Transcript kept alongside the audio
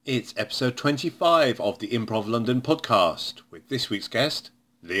It's episode 25 of the Improv London podcast with this week's guest,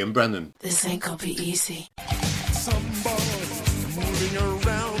 Liam Brennan. This ain't gonna be easy. Somebody moving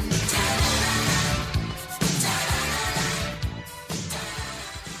around.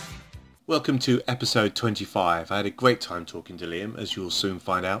 Welcome to episode 25. I had a great time talking to Liam, as you'll soon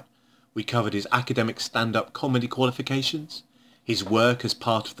find out. We covered his academic stand-up comedy qualifications, his work as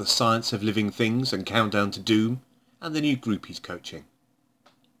part of the Science of Living Things and Countdown to Doom, and the new group he's coaching.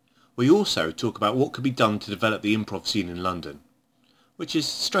 We also talk about what could be done to develop the improv scene in London, which is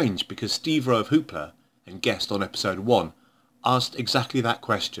strange because Steve Rowe of Hoopla, and guest on episode 1, asked exactly that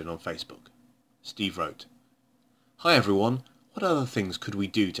question on Facebook. Steve wrote, "Hi everyone, what other things could we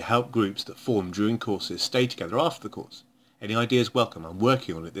do to help groups that form during courses stay together after the course? Any ideas welcome, I'm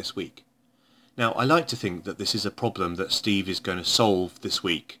working on it this week." Now, I like to think that this is a problem that Steve is going to solve this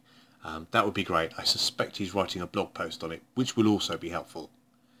week. That would be great. I suspect he's writing a blog post on it, which will also be helpful.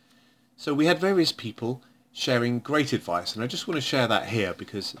 So we had various people sharing great advice, and I just want to share that here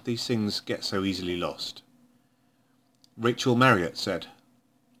because these things get so easily lost. Rachel Marriott said,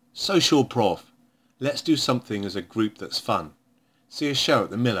 "Social prof, let's do something as a group that's fun. See a show at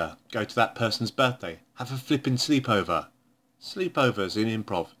the Miller, go to that person's birthday, have a flippin' sleepover." Sleepovers in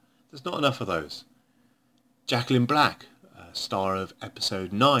improv, there's not enough of those. Jacqueline Black, star of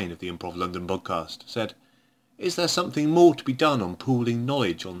episode 9 of the Improv London podcast, said, "Is there something more to be done on pooling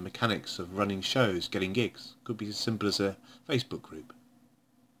knowledge on mechanics of running shows, getting gigs? Could be as simple as a Facebook group."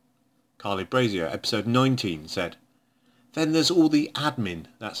 Carly Brazier, episode 19, said, "Then there's all the admin,"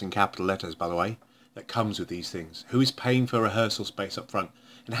 that's in capital letters by the way, "that comes with these things. Who is paying for rehearsal space up front?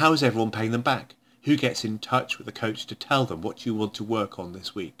 And how is everyone paying them back? Who gets in touch with the coach to tell them what you want to work on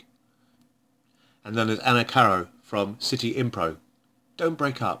this week?" And then there's Anna Caro from City Impro. "Don't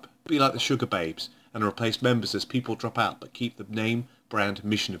break up. Be like the Sugar Babes and replace members as people drop out, but keep the name, brand,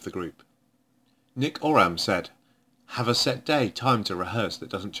 mission of the group." Nick Oram said, "Have a set day, time to rehearse that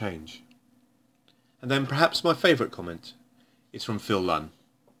doesn't change." And then perhaps my favourite comment is from Phil Lunn.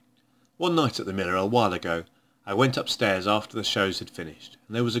 "One night at the Miller a while ago, I went upstairs after the shows had finished,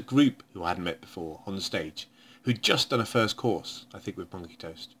 and there was a group who I hadn't met before on the stage, who'd just done a first course, I think with Monkey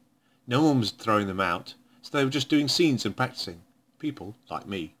Toast. No one was throwing them out, so they were just doing scenes and practising. People, like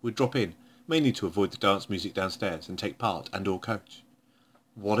me, would drop in, mainly to avoid the dance music downstairs and take part and or coach.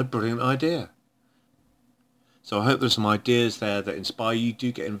 What a brilliant idea." So I hope there's some ideas there that inspire you.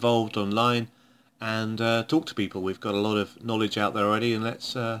 Do get involved online and talk to people. We've got a lot of knowledge out there already, and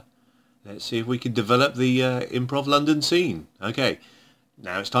let's see if we can develop the Improv London scene. Okay,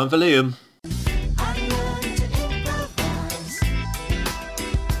 now it's time for Liam.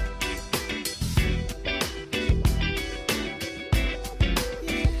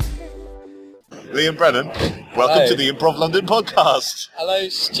 Liam Brennan, welcome Hello. to the Improv London podcast. Hello,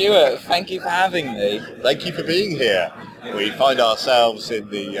 Stuart. Thank you for having me. Thank you for being here. We find ourselves in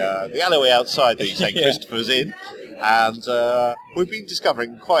the alleyway outside that St. Yeah. Christopher's Inn, and we've been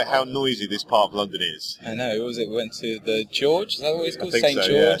discovering quite how noisy this part of London is. I know. What was it? We went to the George. Is that what it's called? think St. so,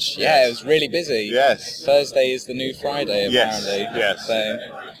 George. yes, Yeah, yes. it was really busy. Yes. Thursday is the new Friday, Yes, apparently. yes. So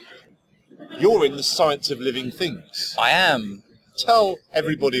You're in the Science of Living Things. I am. Tell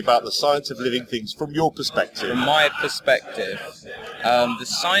everybody about the Science of Living Things from your perspective. From my perspective, the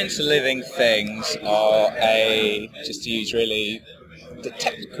Science of Living Things are just to use really the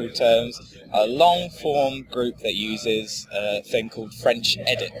technical terms, a long-form group that uses a thing called French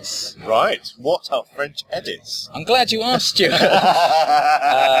edits. Right. What are French edits? I'm glad you asked, Stuart.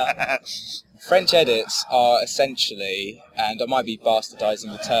 French edits are essentially, and I might be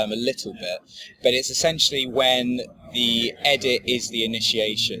bastardising the term a little bit, but it's essentially when the edit is the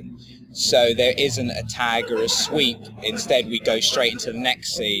initiation. So there isn't a tag or a sweep. Instead, we go straight into the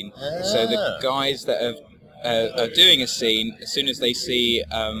next scene. So the guys that are doing a scene, as soon as they see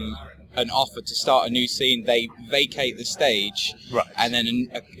an offer to start a new scene, they vacate the stage, Right. and then an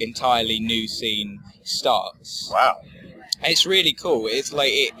entirely new scene starts. Wow. It's really cool. It's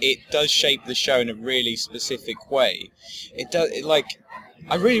like it does shape the show in a really specific way.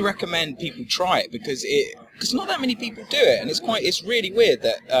 I really recommend people try it because not that many people do it, and it's really weird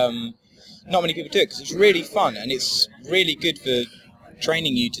that not many people do it because it's really fun and it's really good for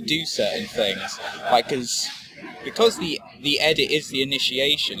training you to do certain things. Like because the edit is the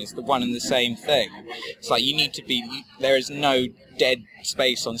initiation, it's the one and the same thing. It's like there is no dead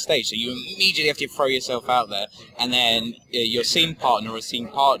space on stage, so you immediately have to throw yourself out there, and then your scene partner or scene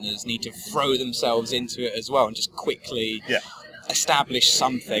partners need to throw themselves into it as well and just quickly establish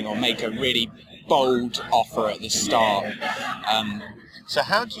something or make a really bold offer at the start. So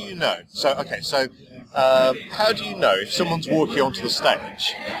how do you know? So How do you know if someone's walking onto the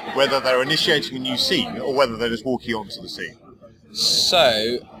stage, whether they're initiating a new scene or whether they're just walking onto the scene?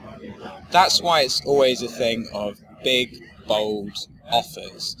 So that's why it's always a thing of big, bold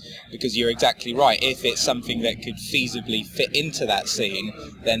offers, because you're exactly right. If it's something that could feasibly fit into that scene,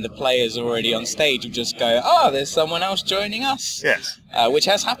 then the players already on stage will just go, "Oh, there's someone else joining us." Yes. Which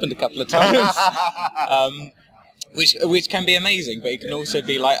has happened a couple of times. Which can be amazing, but it can also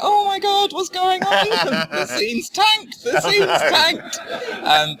be like, "Oh my God, what's going on? The scene's tanked. The scene's tanked."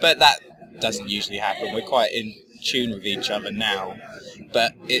 But that doesn't usually happen. We're quite in tune with each other now.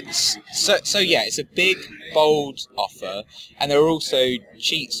 But it's so yeah, it's a big, bold offer, and there are also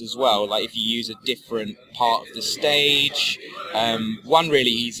cheats as well. Like if you use a different part of the stage. One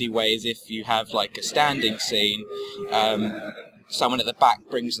really easy way is if you have like a standing scene. Someone at the back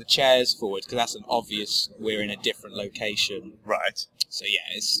brings the chairs forward because that's an obvious we're in a different location. Right. So yeah,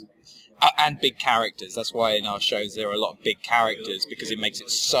 it's and big characters. That's why in our shows there are a lot of big characters, because it makes it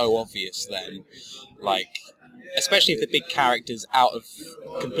so obvious then. Like, especially if the big character's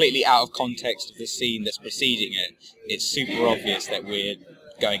completely out of context of the scene that's preceding it, it's super obvious that we're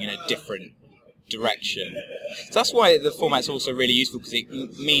going in a different direction. So that's why the format's also really useful, because it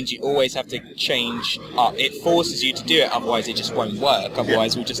means you always have to change up. It forces you to do it, otherwise it just won't work.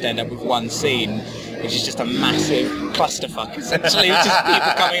 Otherwise we'll just end up with one scene which is just a massive clusterfuck, essentially. It's just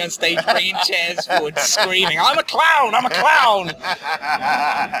people coming on stage bringing chairs forward screaming, "I'm a clown! I'm a clown!"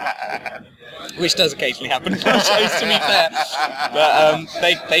 Which does occasionally happen on shows, to be fair.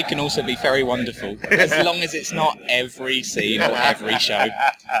 But they can also be very wonderful, as long as it's not every scene or every show.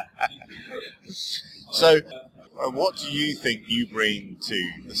 So, what do you think you bring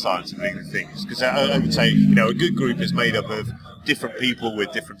to the Science of Living Things? Because I would say, a good group is made up of different people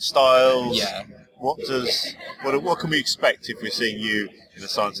with different styles. Yeah. What can we expect if we're seeing you in the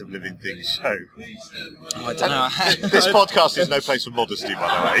Science of Living Things show? Oh, I don't know. This podcast is no place for modesty, by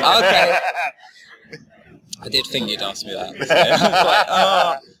the way. Okay. I did think you'd ask me that. So I was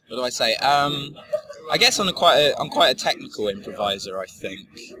like, what do I say? I guess I'm quite a technical improviser, I think.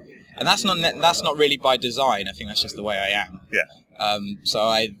 And that's not really by design. I think that's just the way I am. Yeah. So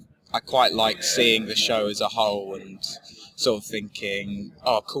I quite like seeing the show as a whole and sort of thinking,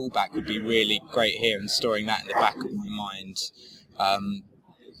 "Oh, callback would be really great here," and storing that in the back of my mind.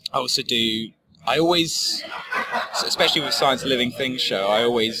 I always, especially with Science of Living Things show, I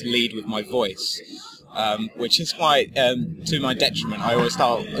always lead with my voice. Which is quite to my detriment. I always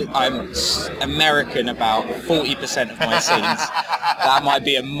start. I'm American about 40% of my scenes. That might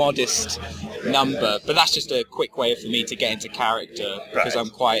be a modest number, but that's just a quick way for me to get into character, because I'm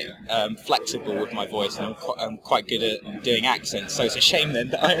quite flexible with my voice, and I'm quite good at doing accents. So it's a shame then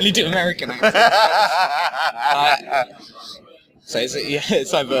that I only do American accents. So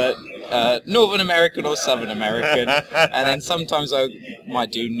it's either Northern American or Southern American, and then sometimes I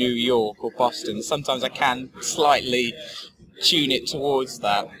might do New York or Boston. Sometimes I can slightly tune it towards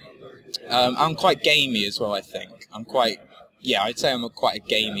that. I'm quite gamey as well, I think. I'd say I'm quite a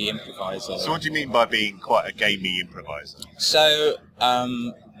gamey improviser. So what do you mean by being quite a gamey improviser? So,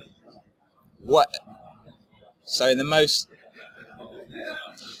 in the most...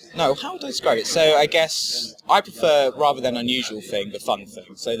 No, how would I describe it? So I guess I prefer, rather than unusual thing, the fun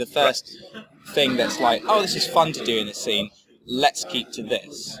thing. So the first thing that's like, "Oh, this is fun to do in this scene, let's keep to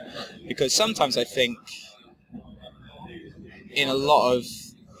this." Because sometimes I think in a lot of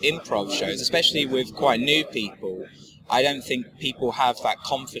improv shows, especially with quite new people, I don't think people have that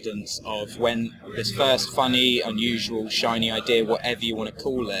confidence of when this first funny, unusual, shiny idea, whatever you want to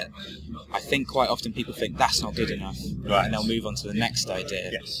call it, I think quite often people think that's not good enough, and they'll move on to the next idea.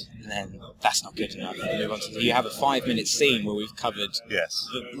 Yes. And then that's not good enough. And move on to you have a 5-minute scene where we've covered the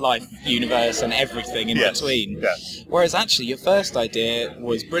life, universe, and everything in between. Yes. Whereas actually your first idea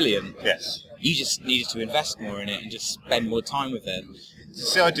was brilliant. Yes. You just needed to invest more in it and just spend more time with it.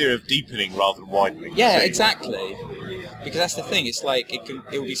 It's the idea of deepening rather than widening. Yeah, exactly. Because that's the thing. It's like it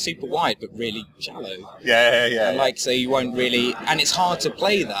will be super wide but really shallow. Yeah. And like, so you won't really, and it's hard to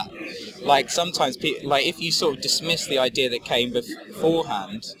play that. Like sometimes people, like if you sort of dismiss the idea that came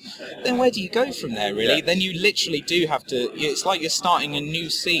beforehand, then where do you go from there? Really? Yeah. Then you literally do have to. It's like you're starting a new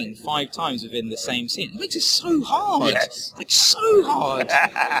scene 5 times within the same scene. It makes it so hard. Yes. Like so hard.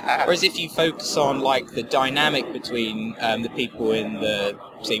 Whereas if you focus on like the dynamic between the people in the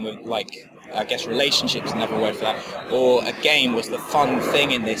scene, with like, I guess relationships, another word for that, or a game was the fun thing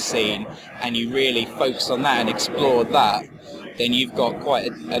in this scene, and you really focus on that and explore that, then you've got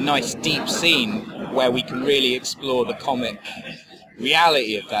quite a nice deep scene where we can really explore the comic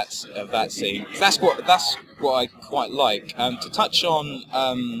reality of that scene. So that's what I quite like. To touch on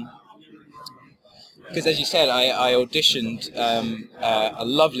because as you said, I auditioned a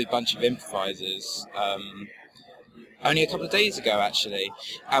lovely bunch of improvisers only a couple of days ago, actually.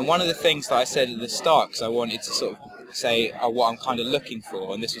 And one of the things that I said at the start, because I wanted to sort of say what I'm kind of looking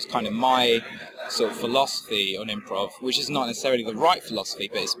for, and this was kind of my sort of philosophy on improv, which is not necessarily the right philosophy,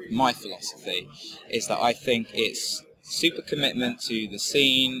 but it's my philosophy, is that I think it's super commitment to the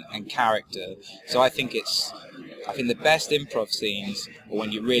scene and character. So I think the best improv scenes are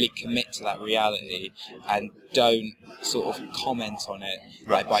when you really commit to that reality and don't sort of comment on it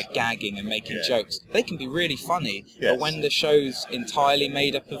like by gagging and making jokes. They can be really funny, but when the show's entirely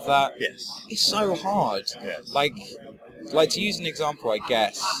made up of that, it's so hard. Like to use an example, I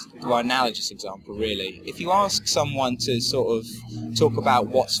guess, well, analogous example really, if you ask someone to sort of talk about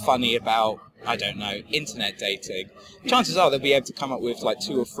what's funny about, I don't know, internet dating, chances are they'll be able to come up with like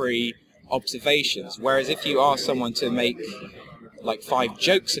 2 or 3 observations, whereas if you ask someone to make like 5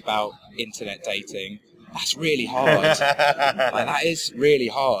 jokes about internet dating, that's really hard. Like, that is really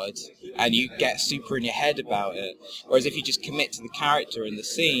hard, and you get super in your head about it. Whereas if you just commit to the character and the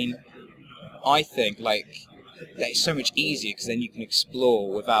scene, I think like that it's so much easier, because then you can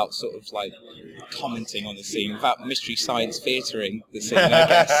explore without sort of like commenting on the scene, without mystery science theatering the scene, I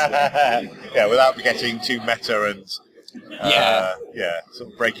guess. Yeah, without getting too meta and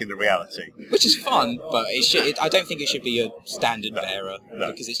sort of breaking the reality. Which is fun, but I don't think it should be a standard bearer,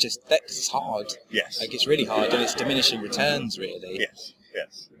 because it's just cause it's hard. Yes. Like, it's really hard, and it's diminishing returns, really.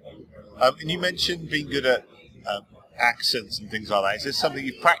 Yes. And you mentioned being good at accents and things like that. Is this something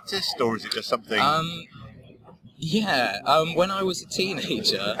you've practiced, or is it just something... when I was a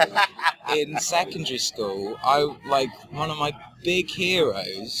teenager in secondary school, one of my big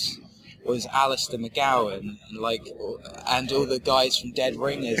heroes was Alistair McGowan, and all the guys from Dead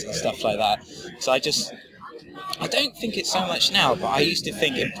Ringers and stuff like that. So I don't think it's so much now, but I used to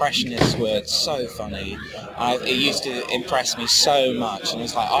think impressionists were so funny. It used to impress me so much, and I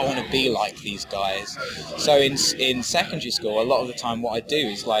was like, I want to be like these guys. So in secondary school, a lot of the time what I do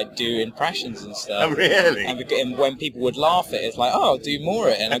is like do impressions and stuff. Oh, really? And when people would laugh at it, it's like, oh, I'll do more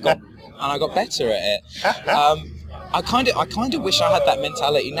at it, and I got better at it. I kind of wish I had that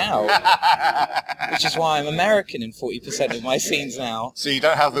mentality now, which is why I'm American in 40% of my scenes now. So you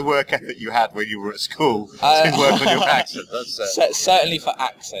don't have the work ethic you had when you were at school to work on your accent. That's certainly for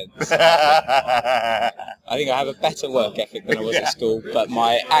accents. I think I have a better work ethic than I was at school, but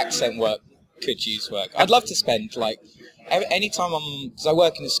my accent work could use work. I'd love to spend anytime because I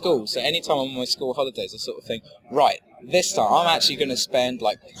work in a school, so anytime I'm on my school holidays, I sort of think, right, this time I'm actually going to spend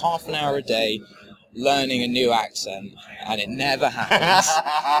like half an hour a day learning a new accent, and it never happens.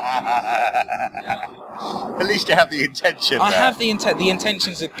 At least you have the intention. I have the intent. The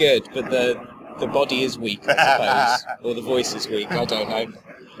intentions are good, but the body is weak, I suppose, or the voice is weak. I don't know.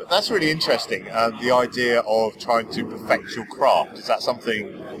 But that's really interesting. The idea of trying to perfect your craft, is that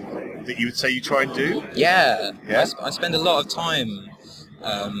something that you would say you try and do? Yeah. I spend a lot of time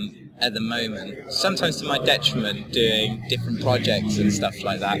at the moment, sometimes to my detriment, doing different projects and stuff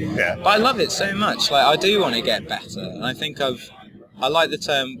like that. Yeah. But I love it so much. Like, I do want to get better, and I think I like the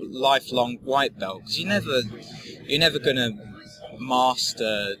term lifelong white belt, because you're never gonna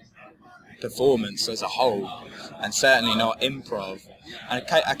master performance as a whole, and certainly not improv. And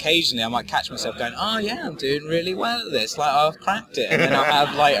occasionally I might catch myself going, oh yeah, I'm doing really well at this, like I've cracked it, and then I'll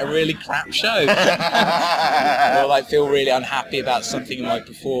have like a really crap show. Or like feel really unhappy about something in my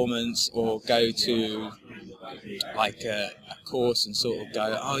performance, or go to like a course and sort of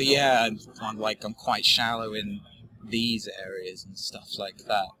go, oh yeah, I'm quite shallow in these areas and stuff like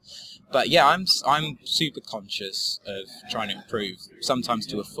that. But yeah, I'm super conscious of trying to improve, sometimes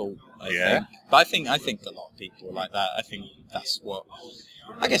to a fault, I think. But I think a lot of people are like that. I think that's what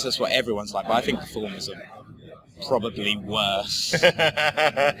everyone's like, but I think performers are probably worse.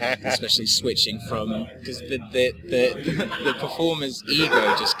 Especially switching from, because the performer's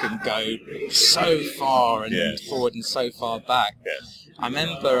ego just can go so far and forward and so far back. I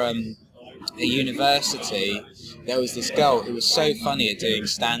remember at university, there was this girl who was so funny at doing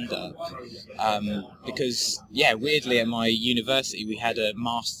stand-up, because, weirdly at my university we had a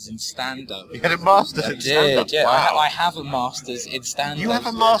master's in stand-up. You had a master's in stand-up? Yeah. Wow. I have a master's in stand-up. You have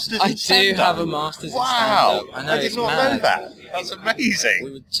a master's in stand-up? I do have a master's in Wow. stand-up. I know, I did not know that. That's amazing.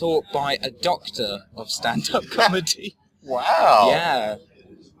 We were taught by a doctor of stand-up comedy. Wow. Yeah.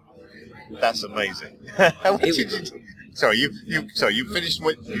 That's amazing. Sorry, you finished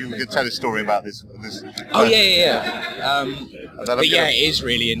what you were going to tell a story about this. Oh yeah. But yeah, it is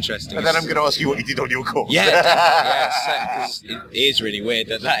really interesting. And then I'm going to ask you what you did on your course. Yeah, definitely, yeah. It is really weird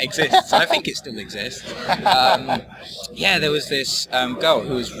that exists. I think it still exists. Yeah, there was this girl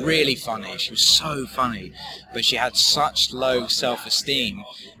who was really funny. She was so funny, but she had such low self-esteem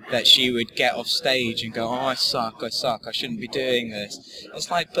that she would get off stage and go, "Oh, I suck, I shouldn't be doing this." It's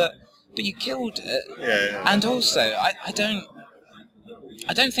like, but you killed it. Yeah. And also, I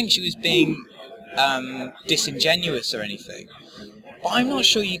don't think she was being disingenuous or anything. But I'm not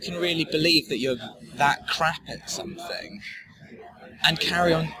sure you can really believe that you're that crap at something and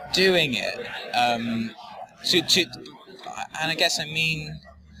carry on doing it. And I guess I mean,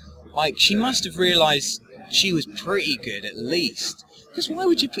 like, she must have realised she was pretty good at least. Because why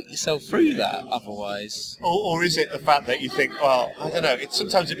would you put yourself through that otherwise? Or is it the fact that you think, well, I don't know,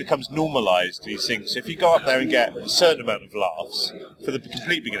 sometimes it becomes normalised, these things. So if you go up there and get a certain amount of laughs, for the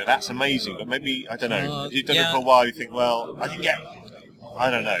complete beginner, that's amazing. But maybe, I don't know, if you've done it for a while, you think, well, I can get... I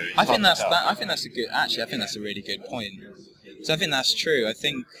don't know. I think that's a really good point. So I think that's true. I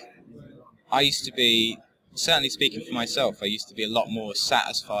think I used to be, certainly speaking for myself, I used to be a lot more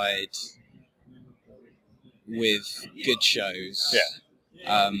satisfied with good shows. Yeah.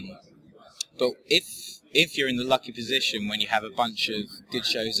 But if you're in the lucky position when you have a bunch of good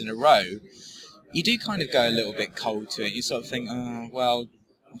shows in a row, you do kind of go a little bit cold to it. You sort of think, oh, well,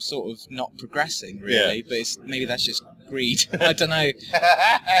 I'm sort of not progressing really, Yeah. but maybe that's just greed. I don't know.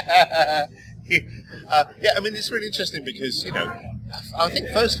 Yeah, I mean, it's really interesting because, you know, I think,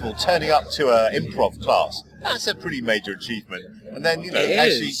 first of all, turning up to an improv class, that's a pretty major achievement. And then, you know, It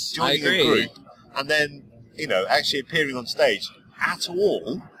actually is. joining I agree. a group and then, you know, actually appearing on stage at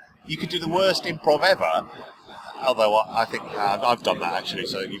all, you could do the worst improv ever. Although I think I've done that, actually,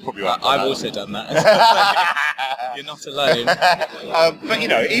 so you probably won't. I've also done that. You're not alone. But, you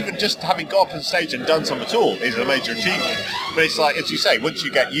know, even just having got up on stage and done some at all is a major achievement. But it's like, as you say, once you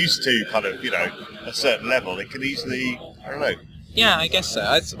get used to kind of, you know, a certain level, it can easily, I don't know. Yeah, I guess so.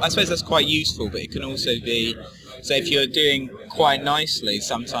 I suppose that's quite useful, but it can also be... So if you're doing quite nicely,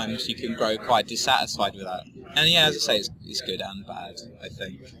 sometimes you can grow quite dissatisfied with that. And yeah, as I say, it's good and bad, I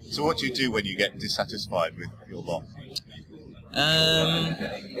think. So what do you do when you get dissatisfied with your lot?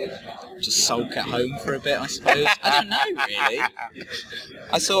 Just sulk at home for a bit, I suppose. I don't know, really.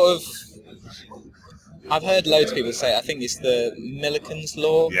 I sort of... I've heard loads of people say, I think it's the Millikan's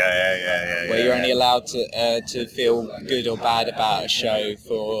Law, Yeah. where you're only allowed to feel good or bad about a show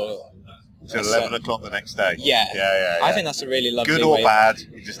for... Till 11 o'clock the next day. Yeah. I think that's a really lovely good or way. bad,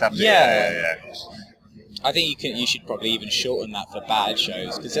 you just have to... Yeah. I think you should probably even shorten that for bad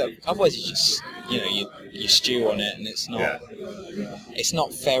shows, because otherwise you just, you know, you stew on it and it's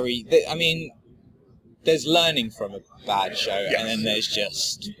not very... I mean, there's learning from a bad show, and then there's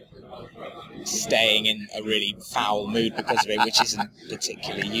just staying in a really foul mood because of it, which isn't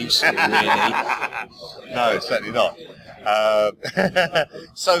particularly useful, really. No, certainly not.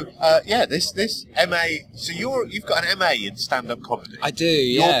 This MA. So you've got an MA in stand-up comedy. I do.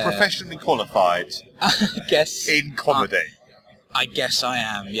 Yeah. You're professionally qualified I guess in comedy. I guess I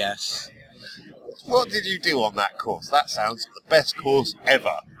am. Yes. What did you do on that course? That sounds the best course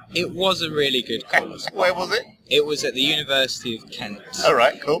ever. It was a really good course. Where was it? It was at the University of Kent. All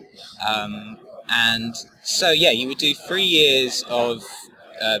right, cool. And so you would do 3 years of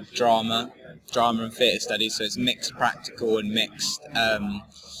drama and theatre studies. So it's mixed practical and mixed the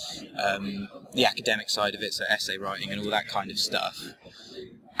academic side of it, so essay writing and all that kind of stuff.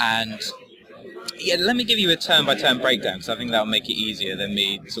 And let me give you a turn-by-turn breakdown, because I think that'll make it easier than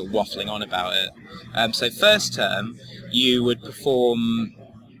me sort of waffling on about it. So first term, you would perform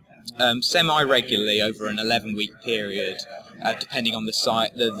semi-regularly over an 11-week period, depending on the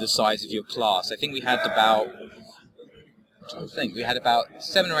size of your class. I think we had about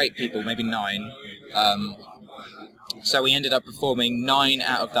 7 or 8 people, maybe 9. So we ended up performing 9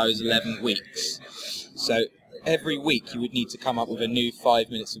 out of those 11 weeks. So every week you would need to come up with a new 5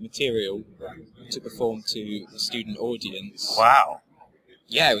 minutes of material to perform to a student audience. Wow.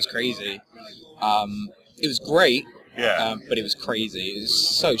 Yeah, it was crazy. It was great. Yeah. But it was crazy. It was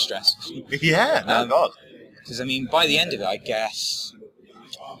so stressful. Yeah, no, God. Because, I mean, by the end of it, I guess,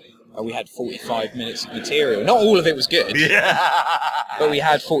 we had 45 minutes of material. Not all of it was good. Yeah. But we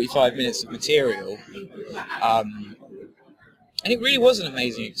had 45 minutes of material. And it really was an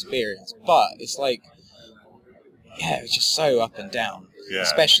amazing experience. But it's like, it was just so up and down. Yeah.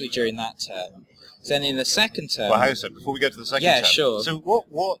 Especially during that term. Then in the second term... Well, hang on a second, before we go to the second term. Yeah, sure. So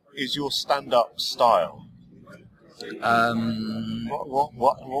what is your stand-up style?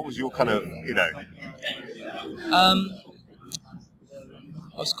 What was your kind of, you know...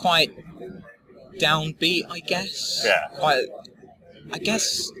 was quite downbeat, I guess. Yeah. I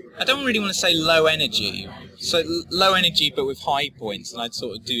guess I don't really want to say low energy. So low energy, but with high points, and I'd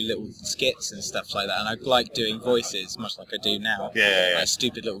sort of do little skits and stuff like that. And I'd like doing voices, much like I do now. Yeah. Like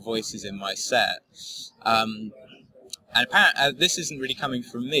stupid little voices in my set. And apparently, this isn't really coming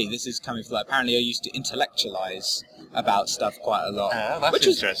from me. This is coming from apparently I used to intellectualize about stuff quite a lot. That's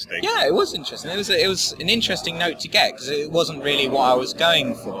interesting. Yeah, it was interesting. It was an interesting note to get because it wasn't really what I was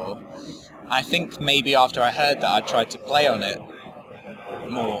going for. I think maybe after I heard that, I tried to play on it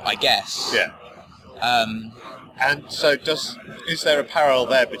more, I guess. Yeah. And so, is there a parallel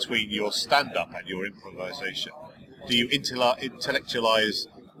there between your stand-up and your improvisation? Do you intellectualize?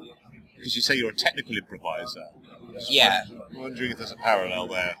 Because you say you're a technical improviser. Yeah. I'm wondering if there's a parallel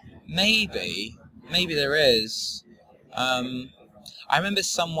there. Maybe there is. I remember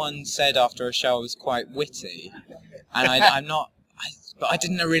someone said after a show I was quite witty, and I'm not. But I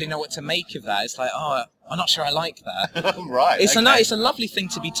didn't really know what to make of that. It's like, I'm not sure I like that. Right. It's a lovely thing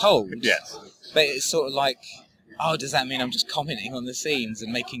to be told. Yes. But it's sort of like, does that mean I'm just commenting on the scenes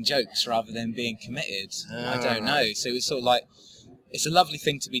and making jokes rather than being committed? I don't know. So it's sort of like, it's a lovely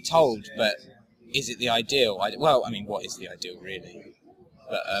thing to be told, but is it the ideal? What is the ideal, really?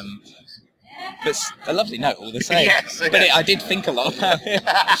 But it's a lovely note all the same. Yes, but I did think a lot about it.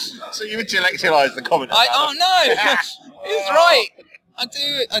 So you intellectualise the comment. No! It's right! I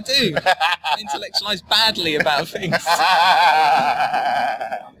do. Intellectualise badly about things.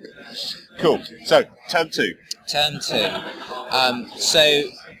 Cool. So, term 2. Term 2.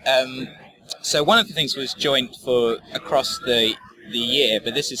 So one of the things was joint for across the year,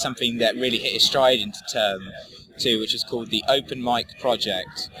 but this is something that really hit its stride into term 2, which is called the Open Mic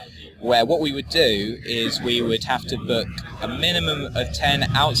Project, where what we would do is we would have to book a minimum of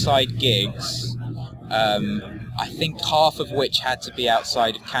 10 outside gigs, I think half of which had to be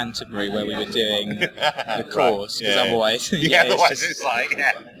outside of Canterbury where we were doing the course, because otherwise... it's like...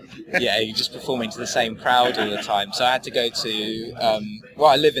 Yeah, you're just performing to the same crowd all the time. So I had to go to...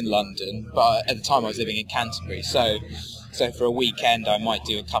 I live in London, but at the time I was living in Canterbury, so for a weekend I might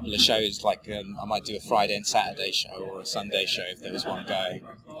do a couple of shows, like I might do a Friday and Saturday show or a Sunday show if there was one going.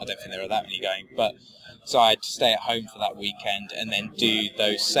 I don't think there are that many going, but... So I had to stay at home for that weekend and then do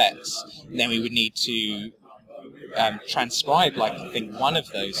those sets. And then we would need to transcribe, I think, one of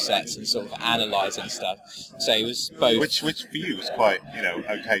those sets and sort of analyse and stuff. So it was both... Which for you was quite,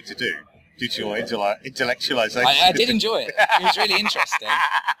 okay to do, due to your intellectualisation. I did enjoy it. It was really interesting.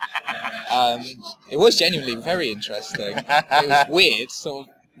 It was genuinely very interesting. It was weird, sort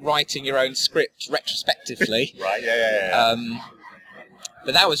of writing your own script retrospectively. Right, yeah.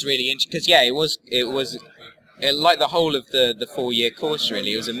 But that was really interesting, because it was like the whole of the 4-year course,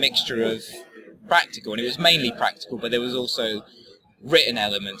 really. It was a mixture of practical, and it was mainly practical, but there was also written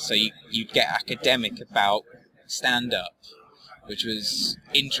elements, so you'd get academic about stand-up, which was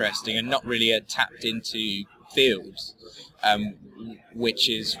interesting and not really a tapped into field, which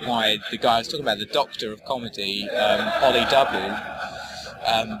is why the guy I was talking about, the doctor of comedy, Ollie Double,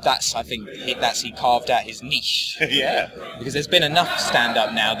 he carved out his niche. Yeah. Because there's been enough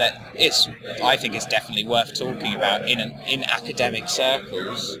stand-up now that I think it's definitely worth talking about in academic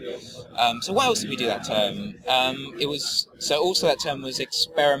circles. So what else did we do that term? Also that term was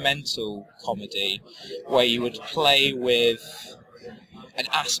experimental comedy, where you would play with an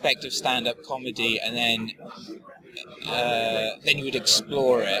aspect of stand-up comedy, and then you would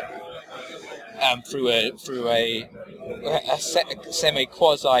explore it through a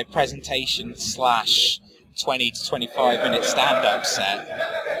semi-quasi presentation / 20 to 25 minute stand-up set,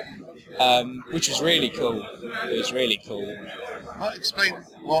 which was really cool. It was really cool. Well, explain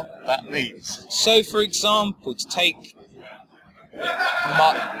what that means. So, for example, to take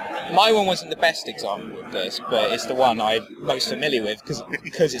my one wasn't the best example of this, but it's the one I'm most familiar with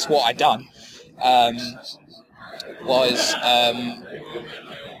because it's what I'd done. Was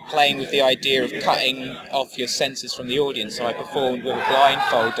playing with the idea of cutting off your senses from the audience. So I performed with a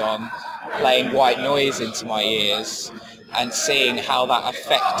blindfold on, playing white noise into my ears, and seeing how that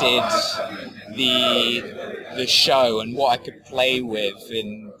affected the show and what I could play with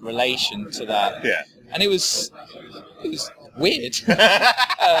in relation to that. Yeah. And it was weird. It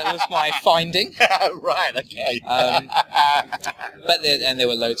was my finding. Right. Okay. But there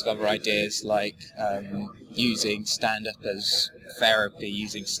were loads of other ideas, like using stand-up as therapy,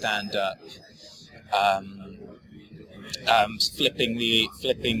 using stand-up,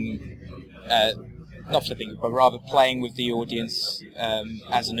 but rather playing with the audience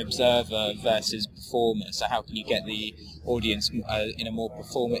as an observer versus performer. So how can you get the audience in a more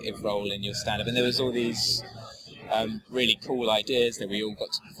performative role in your stand-up? And there was all these really cool ideas that we all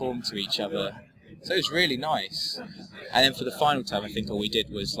got to perform to each other. So it was really nice. And then for the final time, I think all we did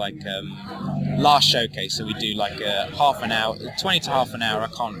was like last showcase. So we do like a half an hour, 20 to half an hour. I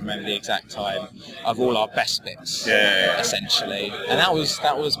can't remember the exact time of all our best bits, essentially. And that was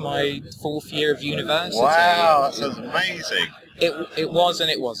my 4th year of university. Wow, that sounds amazing. It was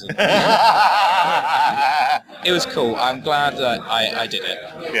and it wasn't. It was cool. I'm glad that I did it.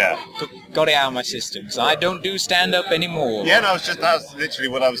 Yeah. Got it out of my system because I don't do stand-up anymore. Yeah, no, that's literally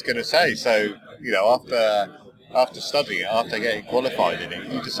what I was going to say. So, after studying it, after getting qualified in it,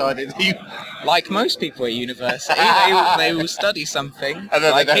 you decided that you... Like most people at university, they will study something and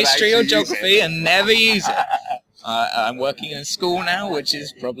then like history or use geography it. and never use it. I'm working in school now, which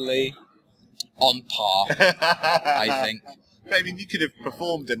is probably on par, I think. But, I mean, you could have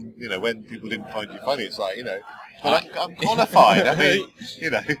performed and, when people didn't find you funny, it's like, well, I'm qualified. I mean,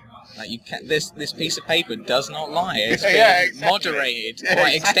 Like you can, this piece of paper does not lie. It's been exactly. moderated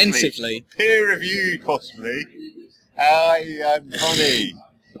quite extensively. Peer reviewed, possibly. I'm funny.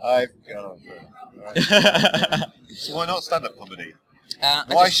 So why not stand-up comedy?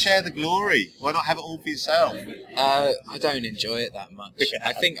 Why share the glory? Why not have it all for yourself? I don't enjoy it that much. Yeah.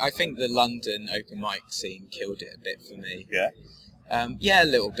 I think the London open mic scene killed it a bit for me. Yeah. Yeah, a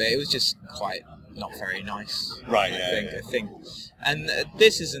little bit. It was just quite not very nice. Right. I think, and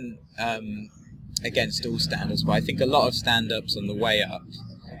this isn't against all stand-ups, but I think a lot of stand-ups on the way up,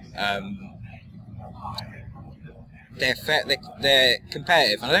 they're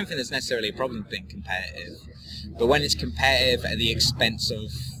competitive. And I don't think there's necessarily a problem being competitive, but when it's competitive at the expense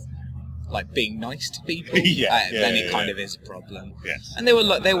of like being nice to people, then it kind of is a problem. Yes. And there were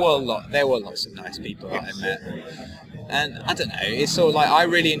lots of nice people that I met, and I don't know. It's sort of like I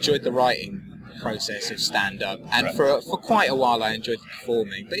really enjoyed the writing process of stand-up, and for quite a while I enjoyed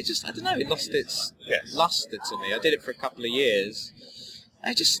performing, but it just, I don't know, it lost its luster to me. I did it for a couple of years.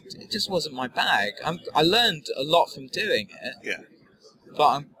 It just wasn't my bag. I learned a lot from doing it. Yeah.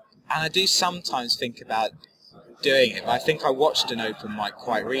 And I do sometimes think about doing it, but I think I watched an open mic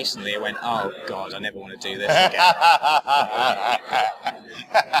quite recently and went, oh God, I never want to do this again.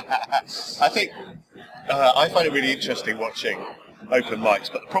 I think I find it really interesting watching open mics,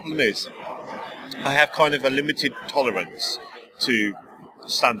 but the problem is I have kind of a limited tolerance to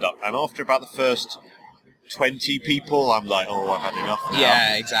stand-up, and after about the first 20 people, I'm like, oh, I've had enough now.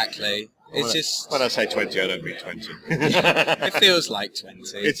 Yeah, exactly. It's when I say 20, I don't mean 20. It feels like 20.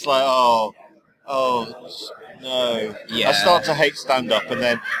 It's like, oh, no. Yeah. I start to hate stand-up, and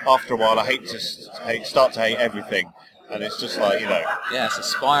then after a while, I start to hate everything. And it's just like, Yeah, it's a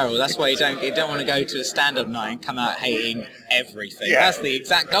spiral. That's why you don't want to go to a stand-up night and come out hating everything. Yeah. That's the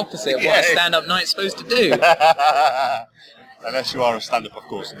exact opposite of what a stand-up night's supposed to do. Unless you are a stand-up, of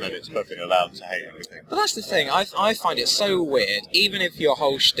course, and then it's perfectly allowed to hate everything. But that's the thing. I find it so weird, even if your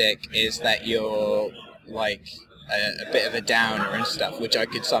whole shtick is that you're, like, a bit of a downer and stuff, which I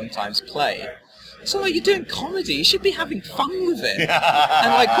could sometimes play. So, like, you're doing comedy, you should be having fun with it.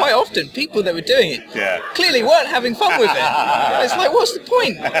 And, like, quite often, people that were doing it clearly weren't having fun with it. It's like, what's the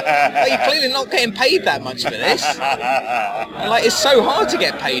point? Like, you're clearly not getting paid that much for this. And, like, it's so hard to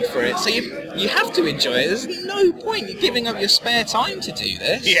get paid for it, so you have to enjoy it. There's no point in giving up your spare time to do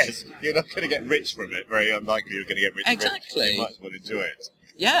this. Yes, you're not going to get rich from it. Very unlikely you're going to get rich from it. Exactly. You might as well enjoy it.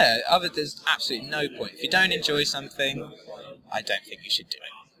 Yeah, there's absolutely no point. If you don't enjoy something, I don't think you should do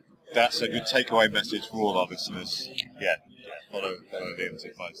it. That's a good takeaway message for all our listeners. Yeah. Follow Liam's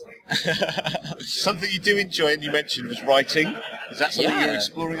advice. Something you do enjoy, and you mentioned, was writing. Is that something you're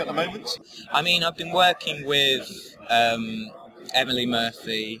exploring at the moment? I mean, I've been working with Emily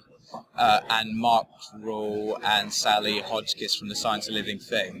Murphy and Mark Rule and Sally Hodgkiss from The Science of Living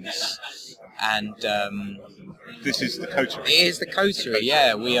Things. And this is the coterie. It is the coterie,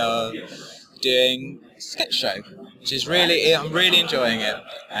 yeah. We are doing a sketch show, which is really, I'm really enjoying it,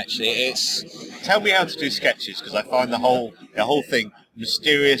 actually. Tell me how to do sketches, because I find the whole thing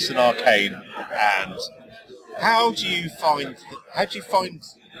mysterious and arcane. And how do you find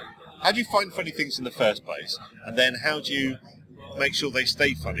funny things in the first place, and then how do you make sure they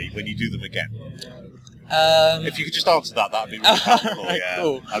stay funny when you do them again? If you could just answer that, that'd be really helpful. Yeah.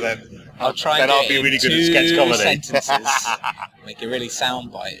 Cool. And then I'll try then and I'll be really good at sketch comedy. Sentences. Make it really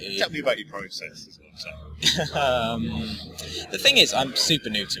soundbitey. Tell me about your process. Is what I'm saying. The thing is, I'm super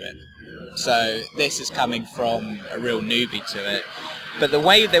new to it, so this is coming from a real newbie to it. But the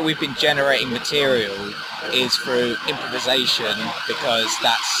way that we've been generating material is through improvisation, because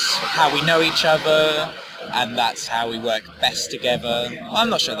that's how we know each other, and that's how we work best together. Well, I'm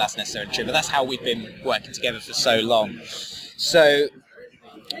not sure that's necessarily true, but that's how we've been working together for so long. So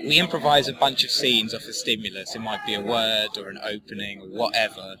we improvise a bunch of scenes off a stimulus. It might be a word or an opening or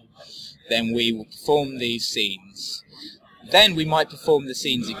whatever. Then we will perform these scenes. Then we might perform the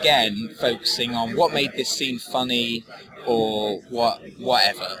scenes again, focusing on what made this scene funny or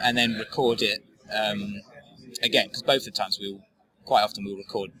whatever, and then record it again, because both the times quite often we'll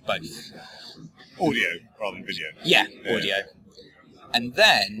record both. Audio rather than video. Yeah, audio. And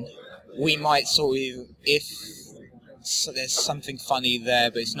then we might sort of, if there's something funny there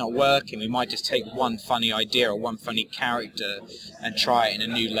but it's not working, we might just take one funny idea or one funny character and try it in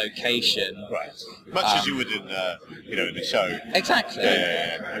a new location. Right. Much as you would in in a show. Exactly.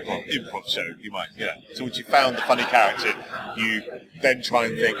 Yeah. Improv show, you might, So once you found the funny character, you then try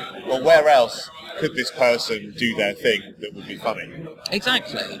and think, well, where else could this person do their thing that would be funny?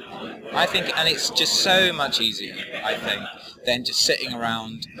 Exactly. I think, and it's just so much easier, I think, than just sitting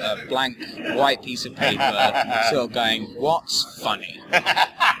around a blank white piece of paper, sort of going, what's funny?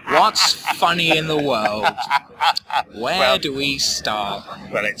 What's funny in the world? Where do we start?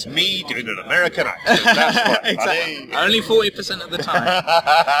 Well, it's me doing an American accent. That's what exactly. Only 40% of the time.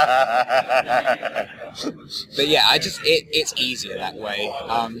 But yeah, it's easier that way.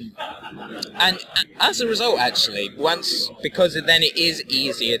 And as a result, actually, because then it is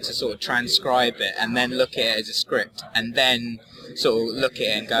easier to sort of transcribe it and then look at it as a script and then sort of look at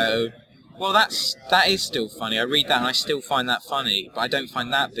it and go, well, that is still funny. I read that and I still find that funny, but I don't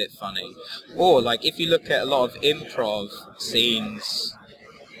find that bit funny. Or like if you look at a lot of improv scenes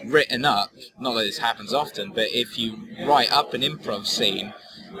written up, not that this happens often, but if you write up an improv scene,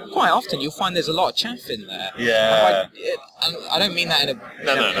 quite often you'll find there's a lot of chaff in there. Yeah. I don't mean that in a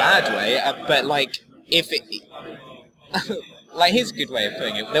bad way, but like if it. Like, here's a good way of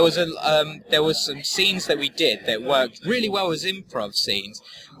putting it. There was some scenes that we did that worked really well as improv scenes,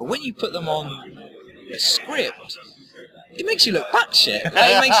 but when you put them on a script, it makes you look batshit.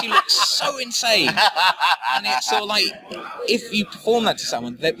 Like, it makes you look so insane. And it's sort of like, if you perform that to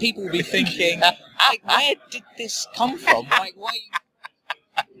someone, that people will be thinking, like, where did this come from? Like, why?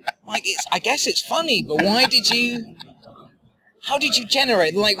 Like, I guess it's funny, but how did you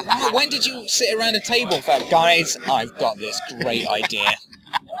generate? Like, when did you sit around a table and thought, guys, I've got this great idea?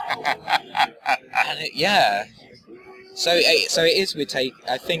 And So it is,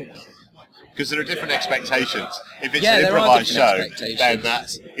 I think... Because there are different expectations. If it's an improvised show, then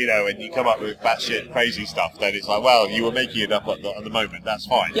that's, and you come up with batshit crazy stuff, then it's like, well, you were making it up at the moment, that's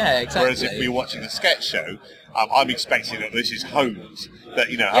fine. Yeah, exactly. Whereas if we're watching a sketch show, I'm expecting that this is honed. That,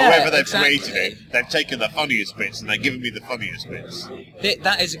 however they've created it, they've taken the funniest bits and they're giving me the funniest bits.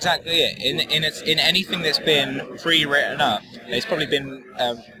 That is exactly it. In anything that's been pre-written up, it's probably been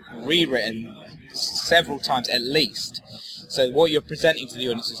rewritten several times at least. So what you're presenting to the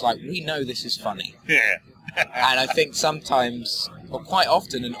audience is like, we know this is funny. Yeah. And I think sometimes, or quite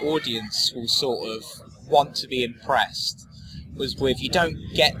often, an audience will sort of want to be impressed. You don't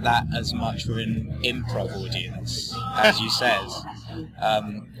get that as much with an improv audience, as you said.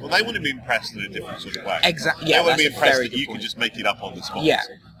 Well, they want to be impressed in a different sort of way. Exactly. They Yeah, want to be impressed that you point. can just make it up on the spot. Yeah.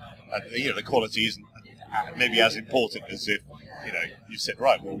 The quality isn't maybe as important as if you said,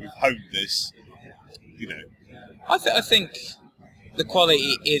 right, well, we've honed this. I think the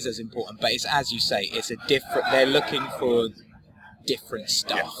quality is as important, but it's, as you say, it's a different. They're looking for different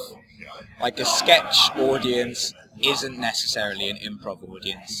stuff. Yeah. Like a sketch audience isn't necessarily an improv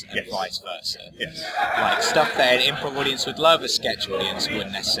audience, and vice versa. Yes. Like stuff that an improv audience would love, a sketch audience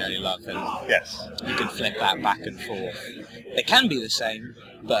wouldn't necessarily love, and yes, you can flip that back and forth. They can be the same,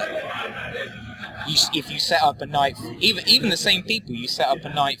 but if you set up a night, even the same people, you set up a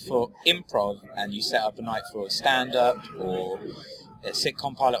night for improv and you set up a night for stand-up or a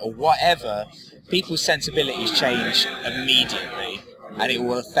sitcom pilot or whatever, people's sensibilities change immediately. And it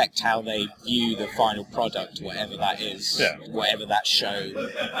will affect how they view the final product, whatever that is, whatever that show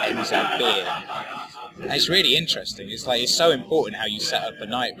ends up being. And it's really interesting. It's so important how you set up a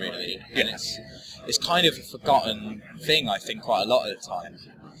night, really. And it's kind of a forgotten thing, I think, quite a lot of the time.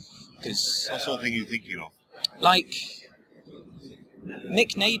 Cause, what sort of thing are you thinking of? Like,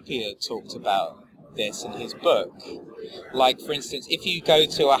 Nick Napier talked about this in his book. Like, for instance, if you go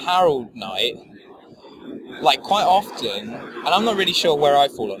to a Harold night, like quite often, and I'm not really sure where I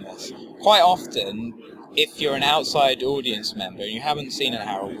fall on this, quite often, if you're an outside audience member and you haven't seen a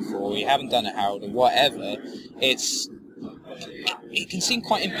Harold before, or you haven't done a Harold or whatever, it can seem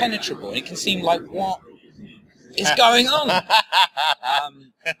quite impenetrable, and it can seem like, what is going on?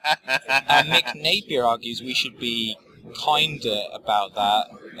 And Nick Napier argues we should be kinder about that.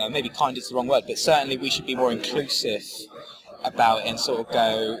 Maybe kind is the wrong word, but certainly we should be more inclusive about it and sort of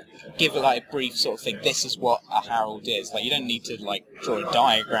give it like a brief sort of thing. This is what a Harold is. Like, you don't need to like draw a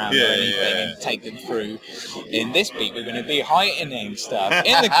diagram or anything and take them through. In this beat, we're going to be heightening stuff.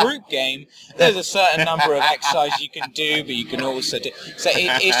 In the group game, there's a certain number of exercises you can do, but you can also do... So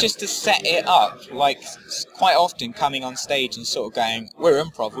it's just to set it up. Like, quite often coming on stage and sort of going, we're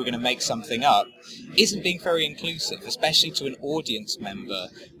improv, we're going to make something up, isn't being very inclusive, especially to an audience member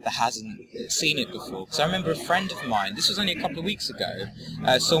that hasn't seen it before. Because I remember a friend of mine, this was only a couple of weeks ago,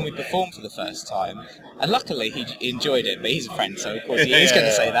 saw me perform for the first time, and luckily he enjoyed it, but he's a friend, so of course he's going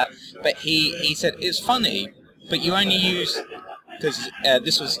to say that. But he said, it's funny, but you only use, because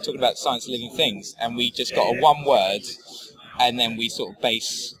this was talking about Science of Living Things, and we just got a one word, and then we sort of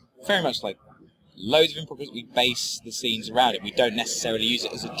base, very much like loads of improv, we base the scenes around it. We don't necessarily use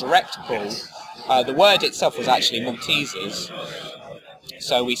it as a direct pull. The word itself was actually Maltesers.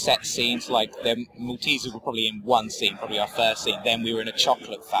 So we set scenes like the Maltesers were probably in one scene, probably our first scene. Then we were in a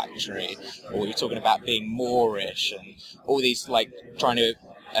chocolate factory, or we were talking about being Moorish, and all these like trying to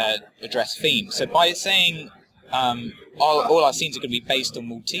address themes. So by saying all our scenes are going to be based on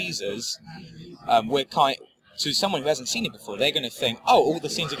Maltesers, we're to someone who hasn't seen it before, they're going to think, oh, all the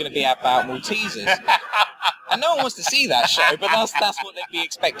scenes are going to be about Maltesers. And no one wants to see that show, but that's what they'd be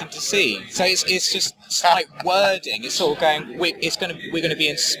expecting to see. So it's just like wording. It's sort of going, we're going to be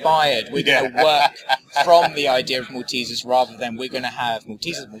inspired. We're going to work from the idea of Maltesers rather than we're going to have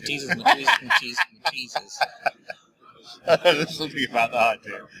Maltesers. There's something about that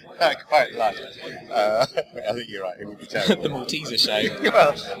idea I quite like. I think you're right, it would be terrible. The Malteser show.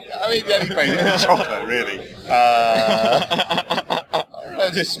 Well, I mean, anything, chocolate, really.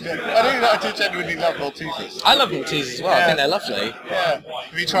 I do genuinely love Maltesers. I love Maltesers as well, I think they're lovely. Yeah.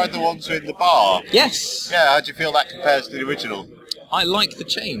 Have you tried the ones in the bar? Yes. Yeah, how do you feel that compares to the original? I like the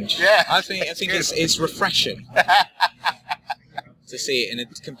change. Yeah. I think it's refreshing. To see it in a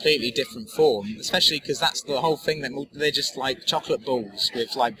completely different form, especially because that's the whole thing, that they're just like chocolate balls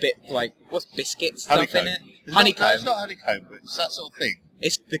with what's biscuits stuff in it. Honeycomb. No, it's not honeycomb, but it's that sort of thing.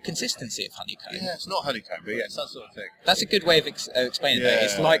 It's the consistency of honeycomb. Yeah, it's not honeycomb, but yeah, it's that sort of thing. That's a good way of explaining it.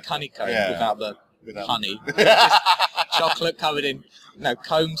 It's like honeycomb without the honey. Just chocolate covered in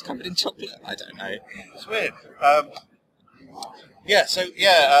combs covered in chocolate. I don't know. It's weird.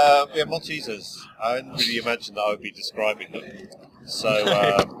 Maltesers. I hadn't really imagined that I would be describing them. So,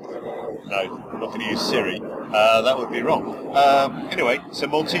 no, I'm not going to use Siri. That would be wrong. Anyway, so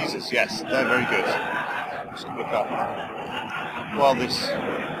Maltesers, yes, they're very good. Just look up. Well, this...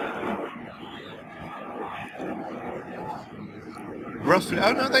 Roughly,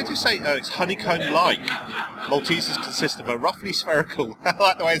 oh no, they do say it's honeycomb-like. Maltesers consist of a roughly spherical... I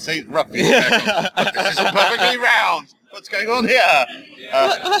like the way they say it's roughly spherical. But this is all perfectly round. What's going on here?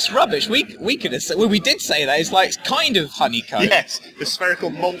 Well, that's rubbish. We could have said... Well, we did say that. It's like it's kind of honeycomb. Yes, the spherical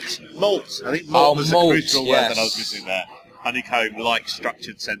malt. I think malt was the crucial word that I was missing there. Honeycomb-like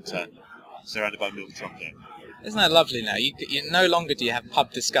structured centre, surrounded by milk chocolate. Isn't that lovely now? You no longer do you have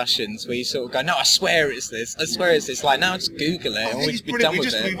pub discussions where you sort of go, no, I swear it's this. I swear it's this. Like, now just Google it and we'll just be done with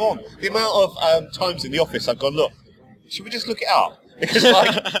it. We just move on. The amount of times in the office I've gone, look, should we just look it up? Because,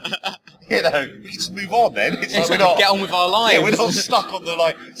 like, we just move on then. It's like we're not... Get on with our lives. Yeah, we're not stuck on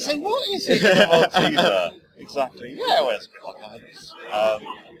the, so what is it in the Malteser? Exactly. Yeah, well, it's a bit like that.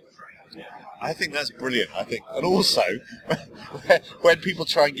 I think that's brilliant, And also, when people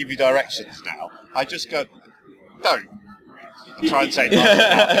try and give you directions now, I just go... Don't try and say it like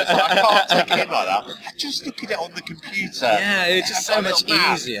that. I can't take it in like that. Just look at it on the computer. Yeah, it's just so much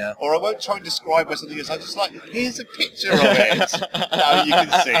easier. Or I won't try and describe where something is. I'm just like, here's a picture of it. Now you can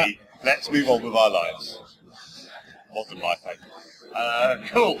see. Let's move on with our lives. Modern life,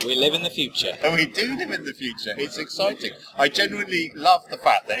 cool. We live in the future. And we do live in the future. It's exciting. I genuinely love the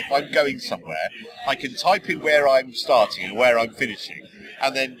fact that if I'm going somewhere, I can type in where I'm starting and where I'm finishing,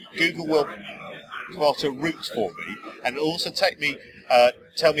 and then Google will plot a route for me, and also tell me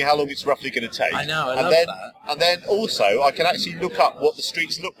how long it's roughly going to take. I know, I love that. And then also, I can actually look up what the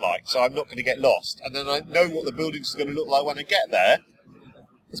streets look like, so I'm not going to get lost. And then I know what the buildings are going to look like when I get there.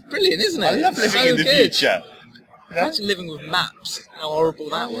 It's brilliant, isn't it? I love living in the future. Imagine living with maps. How horrible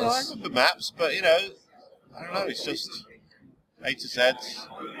that was. I love the maps, but, I don't know, it's just A to Z.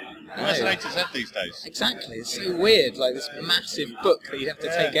 Who has an A to Z these days? Exactly, it's so weird, like this massive book that you'd have to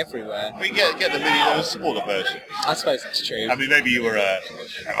take everywhere. We get the smaller version. I suppose that's true. I mean, maybe you were I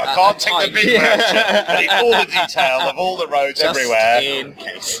can't take the big version. I need all the detail of all the roads everywhere.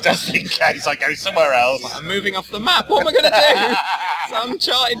 Just in case I go somewhere else. I'm moving off the map, what am I going to do? Some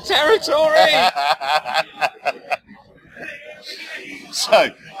uncharted territory! So,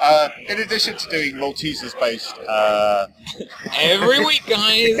 in addition to doing Maltesers-based... Every week,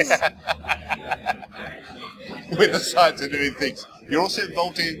 guys! with the Science of Living Things You're also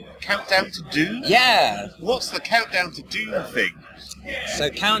involved in Countdown to Doom? Yeah. What's the Countdown to Doom thing? So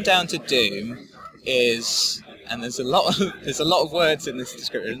Countdown to Doom is, and there's a lot of words in this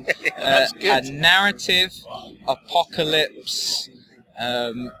description. That's good. A narrative, apocalypse,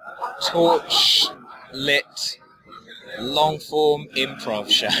 torch lit, long form improv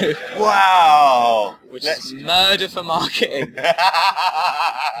show. Wow! Which is murder for marketing. Yeah,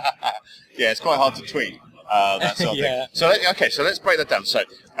 it's quite hard to tweet. That sort of Yeah. thing. So let's break that down. So,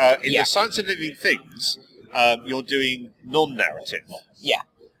 in the Science of Living Things, you're doing non-narrative. Yeah.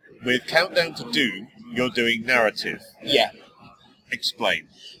 With Countdown to Doom, you're doing narrative. Yeah. Explain.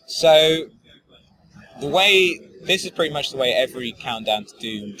 So, this is pretty much the way every Countdown to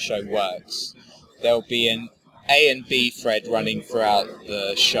Doom show works. There'll be an A and B thread running throughout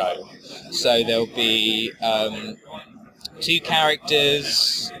the show. So there'll be two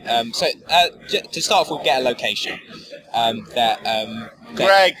characters. To start off, we'll get a location.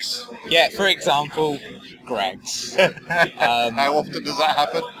 Greg's! Yeah, for example, Greg's. How often does that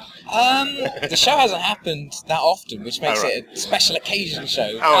happen? The show hasn't happened that often, which makes it a special occasion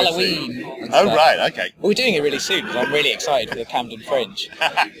show, Oh, Halloween. and Oh, stuff. right, okay. We're doing it really soon, because I'm really excited for the Camden Fringe.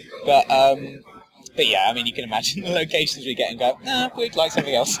 But yeah, I mean, you can imagine the locations we get and go, nah, we'd like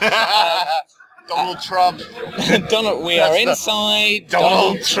something else. Donald Trump. We are inside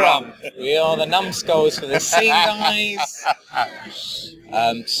Donald Trump. We are the numbskulls for this scene, guys.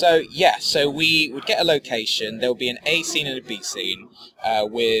 So we would get a location. There will be an A scene and a B scene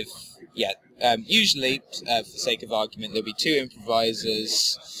usually, for the sake of argument, there'll be two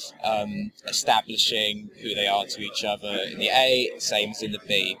improvisers establishing who they are to each other in the A, same as in the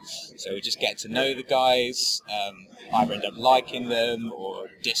B. So we just get to know the guys, either end up liking them or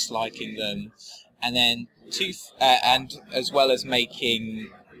disliking them, and then and as well as making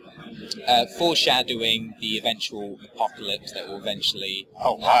foreshadowing the eventual apocalypse that will eventually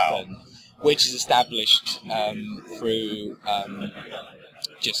happen, which is established through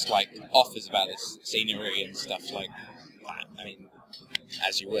just like offers about this scenery and stuff like that. I mean,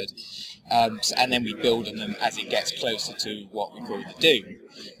 as you would. And then we build on them as it gets closer to what we call the Doom.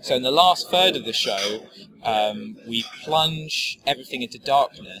 So in the last third of the show, we plunge everything into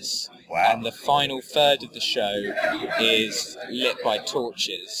darkness. Wow. And the final third of the show is lit by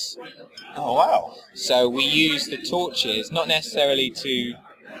torches. Oh, wow. So we use the torches, not necessarily to...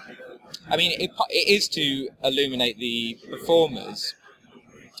 I mean, it is to illuminate the performers,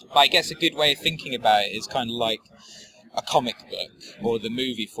 but I guess a good way of thinking about it is kind of like a comic book or the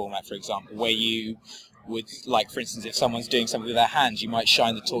movie format, for example, where you would, like, for instance, if someone's doing something with their hands, you might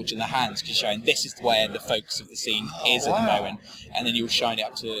shine the torch in their hands because you're showing this is where the focus of the scene is at the moment, and then you'll shine it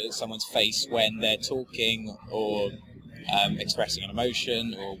up to someone's face when they're talking or expressing an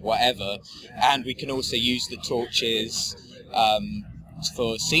emotion or whatever. And we can also use the torches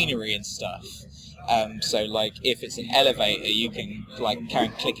for scenery and stuff. So, like, if it's an elevator, you can, like, carry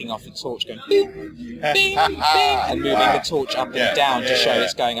on clicking off the torch, going bing, bing, bing, and moving the torch up and down to show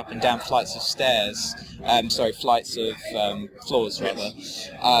it's going up and down flights of stairs. Flights of floors, rather.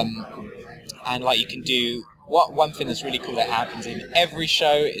 And, like, you can do... One thing that's really cool that happens in every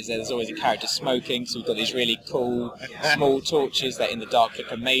show is that there's always a character smoking, so we've got these really cool small torches that in the dark look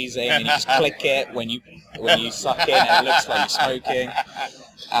amazing, and you just click it when you suck in and it looks like you're smoking.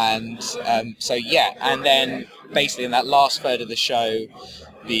 And and then basically in that last third of the show,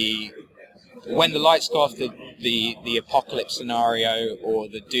 when the lights go off, the apocalypse scenario or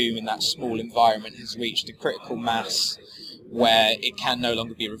the doom in that small environment has reached a critical mass where it can no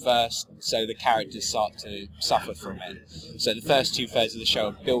longer be reversed, so the characters start to suffer from it. So the first 2/3 of the show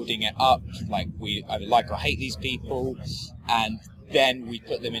are building it up, like we either like or hate these people, and then we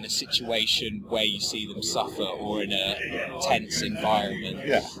put them in a situation where you see them suffer or in a tense environment,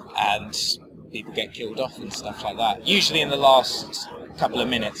 and people get killed off and stuff like that. Usually in the last couple of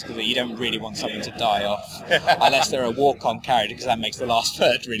minutes, because you don't really want someone to die off, unless they're a walk-on character, because that makes the last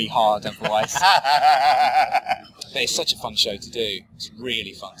third really hard otherwise. But it's such a fun show to do. It's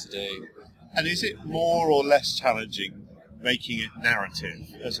really fun to do. And is it more or less challenging making it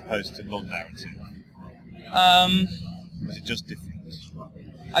narrative as opposed to non-narrative? Is it just different?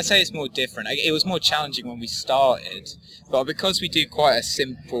 I'd say it's more different. It was more challenging when we started, but because we do quite a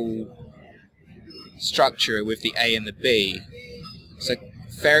simple structure with the A and the B, so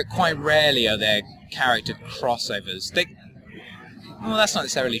quite rarely are there character crossovers. Well, that's not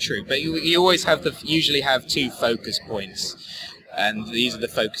necessarily true, but you always usually have two focus points, and these are the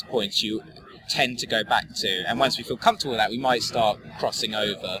focus points you tend to go back to. And once we feel comfortable with that, we might start crossing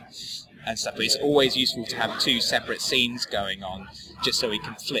over and stuff. But it's always useful to have two separate scenes going on, just so we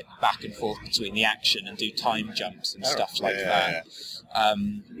can flip back and forth between the action and do time jumps and stuff like that.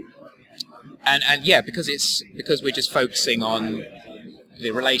 And because we're just focusing on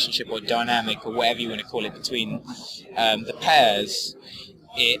the relationship or dynamic or whatever you want to call it between the pairs,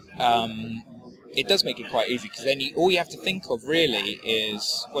 it does make it quite easy, because then all you have to think of really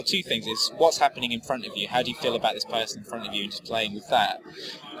is, well, two things: is what's happening in front of you, how do you feel about this person in front of you, and just playing with that,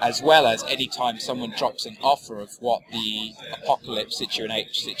 as well as any time someone drops an offer of what the apocalypse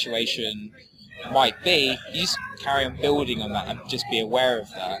situation might be, you just carry on building on that and just be aware of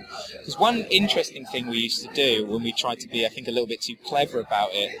that. Because one interesting thing we used to do when we tried to be, I think, a little bit too clever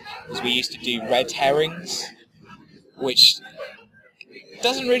about it, was we used to do red herrings, which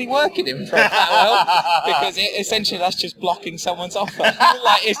doesn't really work in improv that well, because essentially that's just blocking someone's offer.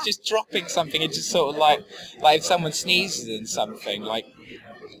 Like, it's just dropping something. It's just sort of like if someone sneezes in something, like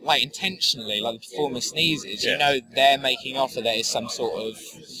intentionally, like the performer sneezes, you know they're making offer that is some sort of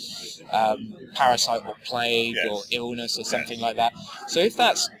parasite or plague or illness or something like that. So if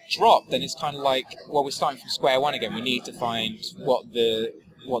that's dropped, then it's kind of like, well, we're starting from square one again. We need to find what the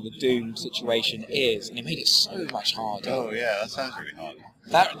doom situation is, and it made it so much harder. Oh yeah, that sounds really hard.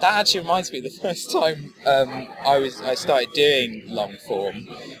 That actually reminds me of the first time I started doing long form,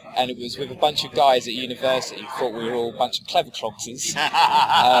 and it was with a bunch of guys at university who thought we were all a bunch of clever clogsers,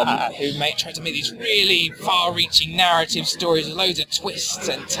 who tried to make these really far-reaching narrative stories with loads of twists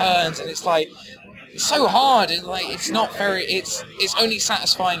and turns, and it's like, it's so hard, and like it's only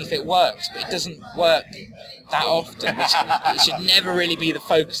satisfying if it works, but it doesn't work that often. It should never really be the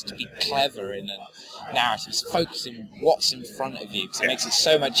focus to be clever in a narrative. It's focusing what's in front of you, because it makes it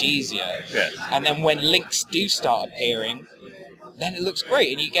so much easier. And then when links do start appearing, then it looks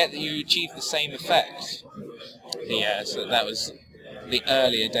great, and you achieve the same effect. Yeah, so that was the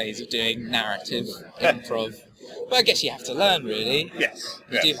earlier days of doing narrative improv. But I guess you have to learn, really. Yes.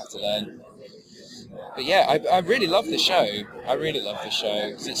 You do have to learn. But yeah, I really love the show. I really love the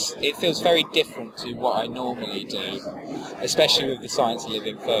show, because it feels very different to what I normally do, especially with the Science of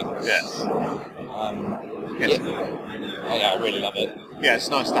Living Things. Yes. Yeah, I really love it. Yeah, it's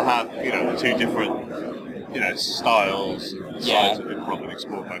nice to have, the two different, styles, sides of improv, and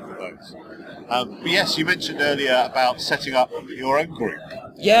explore both of those. But yes, you mentioned earlier about setting up your own group.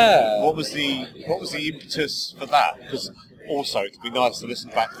 Yeah. What was the impetus for that? Because also, it'd be nice to listen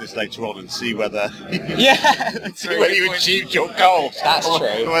back to this later on and see whether whether you achieved your goal. That's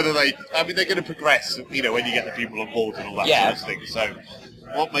true. Whether they're going to progress, when you get the people on board and all that sort of thing. So,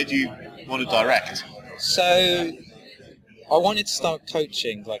 what made you want to direct? So, I wanted to start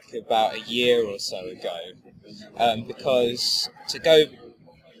coaching like about a year or so ago, because to go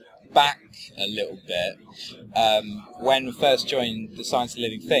back a little bit, when we first joined the Science of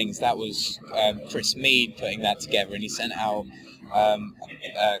Living Things, that was Chris Mead putting that together, and he sent out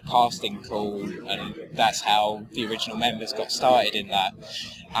a casting call, and that's how the original members got started in that.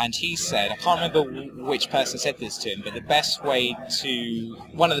 And he said, I can't remember which person said this to him, but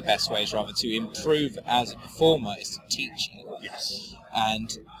one of the best ways to improve as a performer is to teach it. Yes.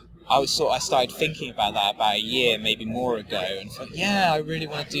 And I started thinking about that about a year, maybe more ago, and thought, I really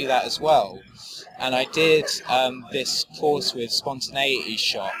want to do that as well. And I did this course with Spontaneity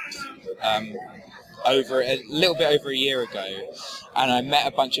Shop over a little bit over a year ago, and I met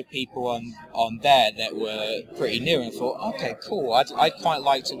a bunch of people on there that were pretty new, and I thought, okay, cool, I'd quite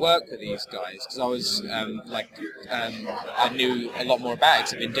like to work with these guys, because I was I knew a lot more about it,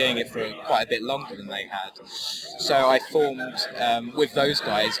 because I've been doing it for quite a bit longer than they had. So I formed with those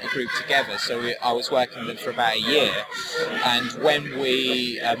guys a group together. So I was working with them for about a year, and when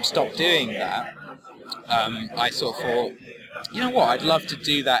we stopped doing that, I sort of thought, you know what, I'd love to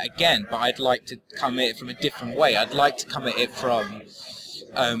do that again, but I'd like to come at it from a different way. I'd like to come at it from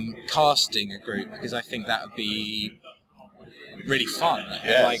casting a group, because I think that would be really fun.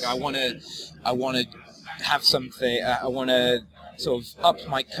 Yes. Like I want to have something. I want to sort of up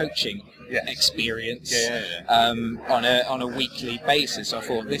my coaching experience on a weekly basis. So I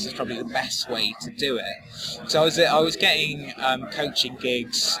thought this is probably the best way to do it. So I was getting coaching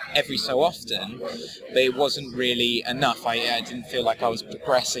gigs every so often, but it wasn't really enough. I didn't feel like I was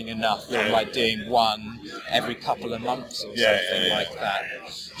progressing enough. Like doing one every couple of months or something like that.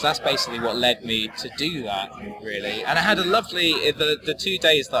 So that's basically what led me to do that, really. And I had a lovely, the 2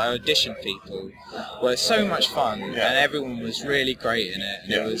 days that I auditioned people were so much fun, and everyone was really great in it.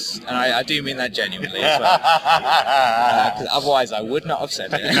 And it was, and I do mean that genuinely as well. 'Cause otherwise I would not have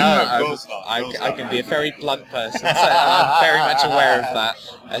said it. No, of course not. I can be a very blunt person, so I'm very much aware of that,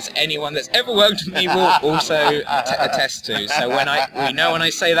 as anyone that's ever worked with me will also attest to. So when I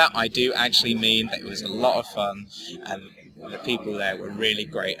say that, I do actually mean that it was a lot of fun, and The people there were really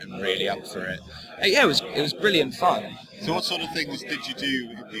great and really up for it. Yeah, it was brilliant fun. So what sort of things did you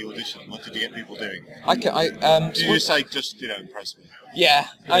do in the audition? What did you get people doing? Did you just say, just, impress me? Yeah,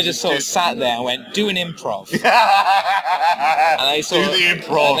 I just sort of sat there and went, do an improv. And they sort do the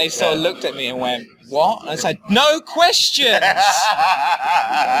improv. And they sort of looked at me and went, what? And I said, no questions!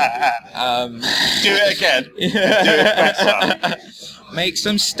 Do it again. Do it better. Make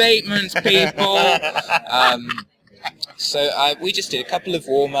some statements, people. So we just did a couple of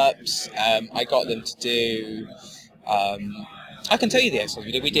warm-ups. I got them to do... I can tell you the exercise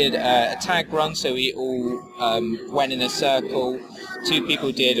we did. We did a tag run, so we all went in a circle. 2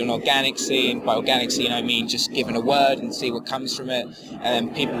 people did an organic scene. By organic scene, I mean just given a word and see what comes from it.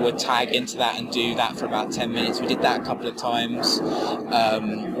 And people would tag into that and do that for about 10 minutes. We did that a couple of times.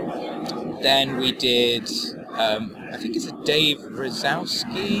 Then we did, I think it's a Dave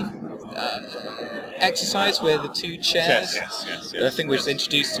Rosowski exercise where the 2 chairs. Yes. I think was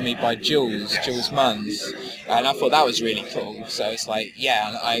introduced to me by Jules Munns, and I thought that was really cool. So it's like,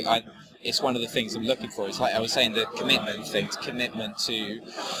 yeah, I it's one of the things I'm looking for. It's like I was saying, the commitment to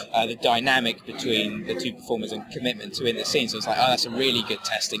the dynamic between the 2 performers and commitment to in the scene. So it's like, oh, that's a really good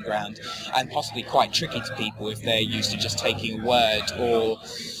testing ground, and possibly quite tricky to people if they're used to just taking a word or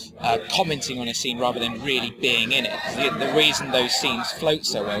commenting on a scene rather than really being in it. The reason those scenes float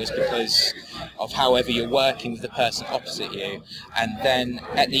so well is because of however you're working with the person opposite you. And then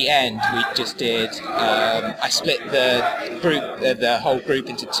at the end we just did, I split the group, the whole group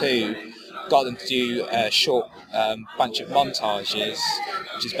into 2, got them to do a short bunch of montages,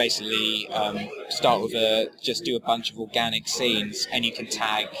 which is basically start with just do a bunch of organic scenes, and you can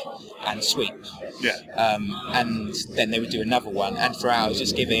tag and sweep. Yeah. And then they would do another one, and throughout I was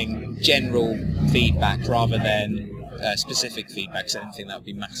just giving general feedback rather than specific feedback, so anything that would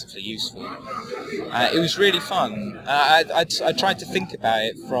be massively useful. It was really fun. I tried to think about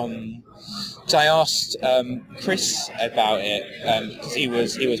it from... So I asked Chris about it, because he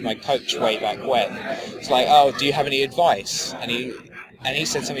was my coach way back when. It's like, oh, do you have any advice? And he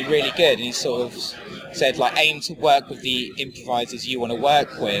said something really good, and he sort of said, like, aim to work with the improvisers you want to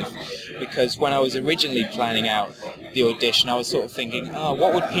work with, because when I was originally planning out the audition, I was sort of thinking, oh,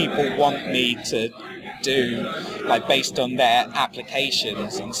 what would people want me to do, like, based on their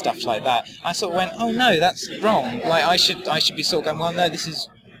applications and stuff like that. I sort of went, oh no, that's wrong. Like, I should be sort of going, well, no, this is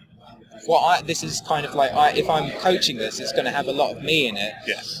kind of like, if I'm coaching this, it's going to have a lot of me in it.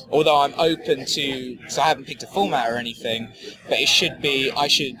 Yes. Although I'm open to, so I haven't picked a format or anything, but I should be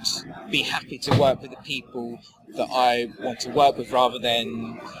happy to work with the people that I want to work with rather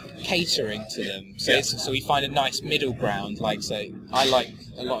than catering to them. So, so we find a nice middle ground. Like, so I like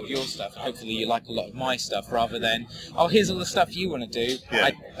a lot of your stuff, and hopefully you like a lot of my stuff, rather than, oh, here's all the stuff you want to do.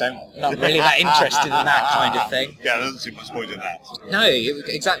 Yeah. Not really that interested in that kind of thing. Yeah, there doesn't seem much point in that. No,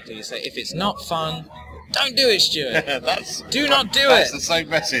 exactly. So if it's not fun, don't do it, Stuart. Do not do That's it. the same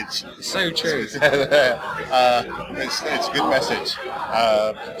message. So true. It's a good message.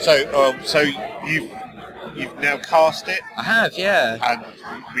 So you've now cast it? I have, yeah. And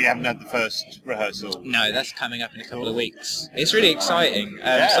we haven't had the first rehearsal? No, that's coming up in a couple of weeks. It's really exciting.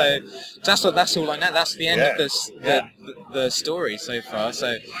 So that's all I know. That's the end of the story so far.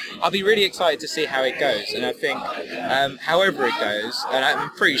 So I'll be really excited to see how it goes. And I think, however it goes, and I'm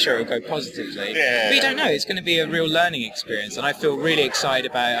pretty sure it'll go positively. Yeah. But you don't know. It's going to be a real learning experience, and I feel really excited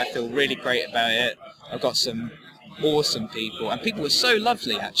about it. I feel really great about it. I've got some awesome people, and people were so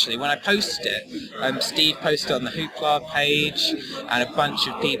lovely actually when I posted it. Steve posted on the Hoopla page, and a bunch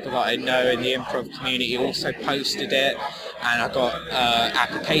of people that I know in the improv community also posted it, and I got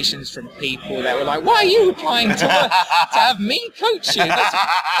applications from people that were like, why are you applying to have me coach you?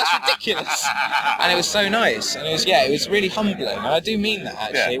 That's ridiculous. And it was so nice, and it was really humbling, and I do mean that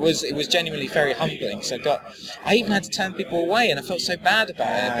actually. It was genuinely very humbling. So I even had to turn people away, and I felt so bad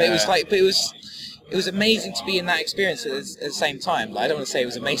about it, but it was amazing to be in that experience at the same time. Like, I don't want to say it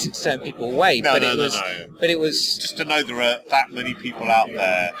was amazing to turn people away, but it was just to know there are that many people out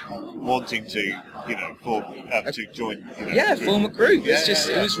there wanting to, to join. Form a group.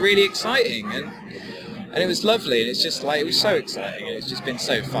 It was really exciting, and it was lovely, and it's just like, it was so exciting, and it's just been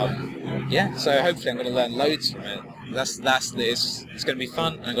so fun. Yeah, so hopefully I'm going to learn loads from it. It's going to be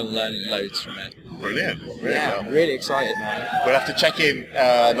fun, and I'm going to learn loads from it. Brilliant. Really I'm really excited, man. We'll have to check in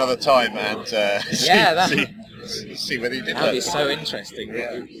another time and see whether you did that. That'd be so interesting,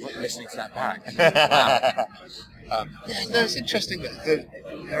 listening to that back. Wow. It's interesting that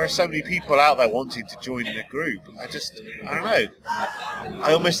there are so many people out there wanting to join in a group. I don't know.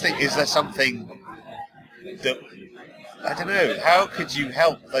 I almost think, is there something that, I don't know, how could you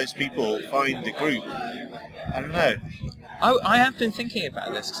help those people find a group? I don't know. I have been thinking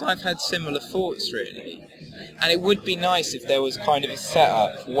about this because I've had similar thoughts really, and it would be nice if there was kind of a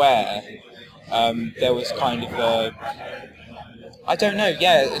setup where there was kind of I don't know,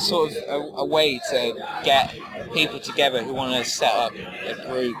 yeah, sort of a way to get people together who want to set up a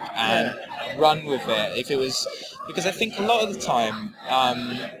group and run with it. If it was, because I think a lot of the time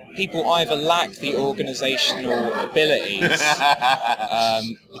people either lack the organisational abilities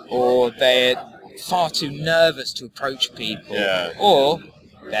or they're far too nervous to approach people, or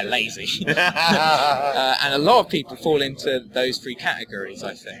they're lazy. And a lot of people fall into those three categories,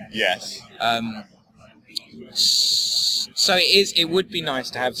 I think. Yes. So it would be nice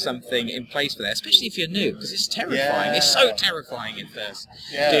to have something in place for that, especially if you're new, because it's terrifying. It's so terrifying at first,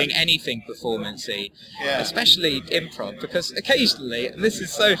 doing anything performance-y, especially improv, because occasionally, and this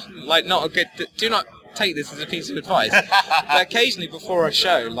is so, like, not a good, do not take this as a piece of advice, but occasionally before a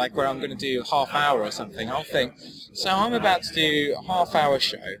show, like where I'm going to do half hour or something, I'll think, so I'm about to do a half-hour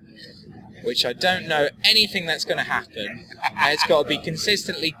show, which I don't know anything that's going to happen, and it's got to be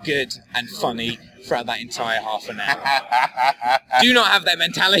consistently good and funny throughout that entire half an hour. Do not have that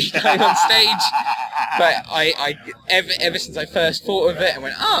mentality going on stage, but I ever since I first thought of it, I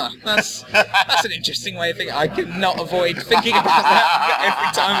went, that's an interesting way of thinking. I cannot avoid thinking about that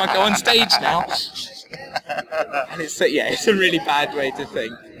every time I go on stage now. And it's a really bad way to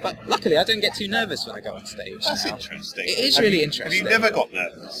think. But luckily, I don't get too nervous when I go on stage. That's now. interesting. It is really interesting. Have you never got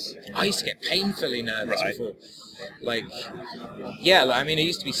nervous? I used to get painfully nervous before. I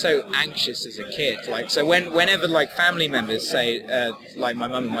used to be so anxious as a kid. So whenever family members say, my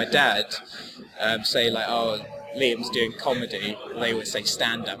mum and my dad, say oh, Liam's doing comedy, they always say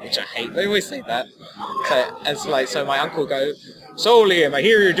stand-up, which I hate. They always say that. So my uncle will go, so Liam, I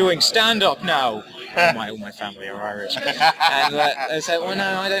hear you're doing stand-up now. All my family are Irish. And they say, well,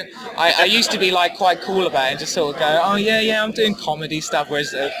 no, I don't. I used to be quite cool about it and just sort of go, oh yeah, I'm doing comedy stuff.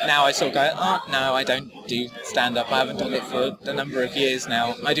 Whereas now I sort of go, oh no, I don't do stand-up. I haven't done it for a number of years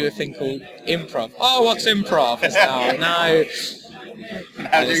now. I do a thing called improv. Oh, what's improv? It's, oh no.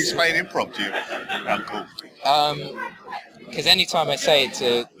 How do you explain improv to your uncle? Because anytime I say it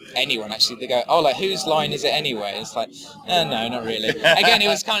to anyone, actually, they go, oh, whose line is it anyway? It's no, not really. Again, it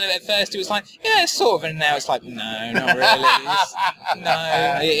was kind of, at first, it was yeah, sort of, and now it's no, not really.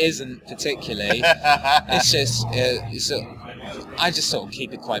 No, it isn't particularly. It's just, I just sort of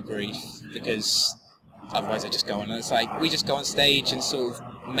keep it quite brief, because otherwise I just go on, and it's we just go on stage and sort of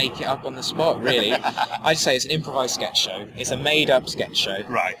make it up on the spot, really. I'd say it's an improvised sketch show. It's a made-up sketch show.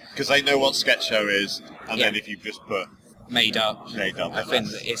 Right, because they know what sketch show is, and then if you just put... Made up. I think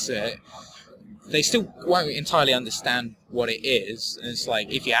that it's they still won't entirely understand what it is, and it's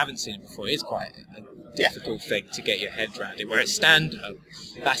if you haven't seen it before, it's quite a difficult thing to get your head around it. Whereas stand-up,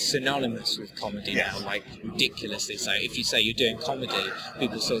 that's synonymous with comedy now, ridiculously so. If you say you're doing comedy,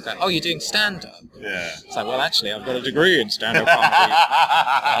 people sort of go, oh, you're doing stand-up. Yeah. It's well, actually, I've got a degree in stand-up comedy.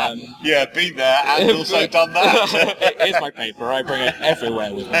 Been there and also done that. Here's my paper. I bring it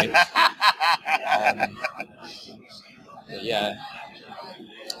everywhere with me. Yeah.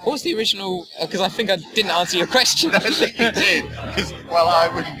 What was the original? Because I think I didn't answer your question. I think you did. Because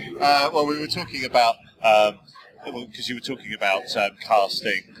we were talking about because you were talking about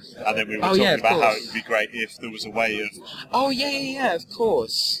casting, and then we were talking about how it would be great if there was a way of. Oh yeah, of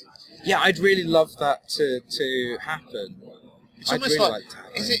course. Yeah, I'd really love that to happen. It's almost like to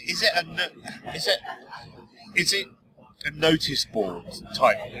happen. Is it a notice board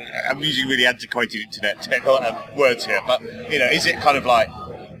type? I'm using really antiquated internet words here, but is it kind of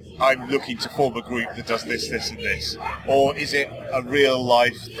I'm looking to form a group that does this, this, and this, or is it a real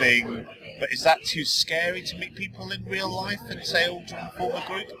life thing? But is that too scary to meet people in real life and say, "Oh, do you want to form a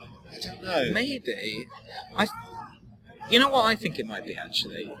group?" I don't know. Maybe. You know what I think it might be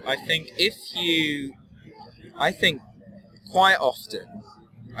actually. I think quite often,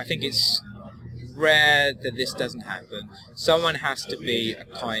 I think it's rare that this doesn't happen. Someone has to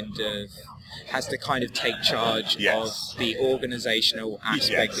take charge of the organisational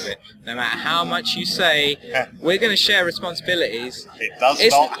aspect of it. No matter how much you say, we're going to share responsibilities,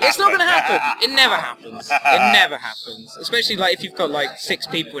 it's not going to happen. It never happens. It never happens. Especially if you've got 6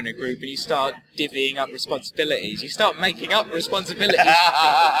 people in a group and you start divvying up responsibilities. You start making up responsibilities.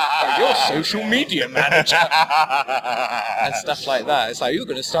 You're social media manager. And stuff like that. It's you're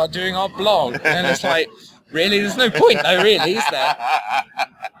going to start doing our blog. And it's really? There's no point though, really, is there?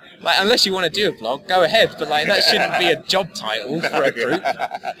 Unless you want to do a blog, go ahead, but that shouldn't be a job title for a group.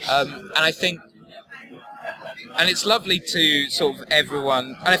 And I think, and it's lovely to sort of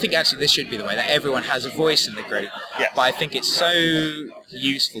everyone, and I think actually this should be the way, that everyone has a voice in the group. Yeah. But I think it's so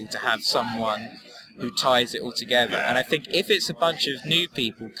useful to have someone who ties it all together. And I think if it's a bunch of new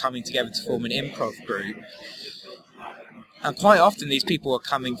people coming together to form an improv group, and quite often these people are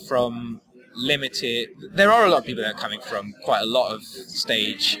coming from there are a lot of people that are coming from quite a lot of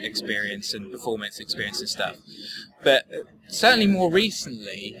stage experience and performance experience and stuff, but certainly more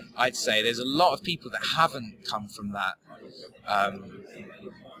recently I'd say there's a lot of people that haven't come from that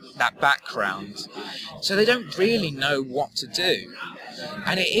background, so they don't really know what to do.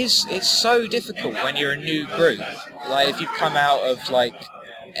 And it's so difficult when you're a new group. Like if you've come out of like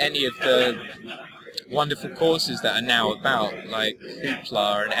any of the wonderful courses that are now about, like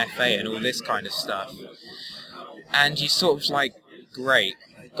Hoopla and FA and all this kind of stuff, and you sort of like, great,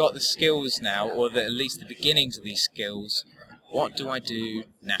 got the skills now, or at least the beginnings of these skills, what do I do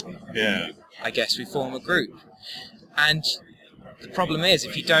now? I guess we form a group. And the problem is,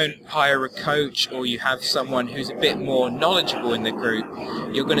 if you don't hire a coach or you have someone who's a bit more knowledgeable in the group,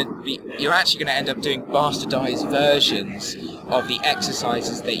 you're actually going to end up doing bastardized versions of the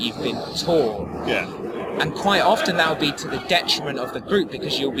exercises that you've been taught. And quite often that will be to the detriment of the group,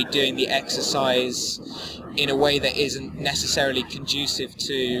 because you'll be doing the exercise in a way that isn't necessarily conducive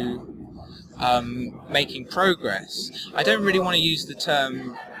to making progress. I don't really want to use the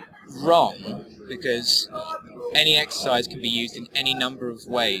term wrong, because any exercise can be used in any number of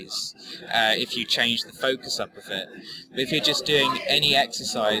ways if you change the focus up of it. But if you're just doing any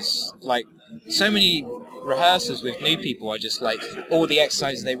exercise, like so many rehearsals with new people are just like all the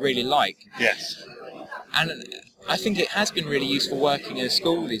exercises they really like. And I think it has been really useful working in a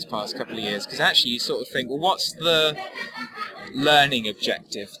school these past couple of years, because actually you sort of think, well, what's the learning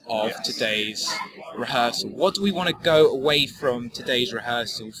objective of today's rehearsal? What do we want to go away from today's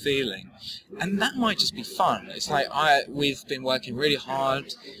rehearsal feeling? And that might just be fun. It's like, we've been working really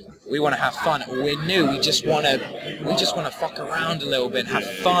hard, we want to have fun, or we're new, we just want to fuck around a little bit and have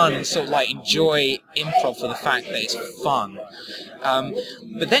fun and sort of like enjoy improv for the fact that it's fun.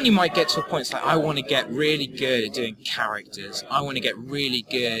 But then you might get to a point, it's like, I want to get really good at doing characters, I want to get really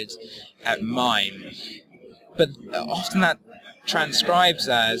good at mime. But often that transcribes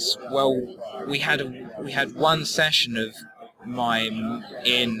as, well, we had one session of mime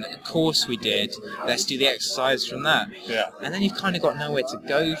in a course we did, let's do the exercise from that. And then you've kind of got nowhere to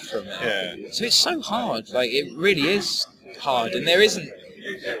go from it. So it's so hard, like it really is hard, and there isn't,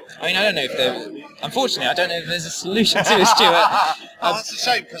 I mean, I don't know if unfortunately I don't know if there's a solution to it, Stuart. That's a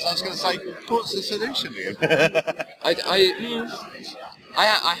shame, because I was going to say, what's the solution, Liam?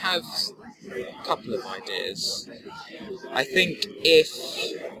 I have a couple of ideas. I think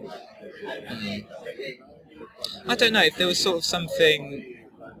I don't know, if there was sort of something,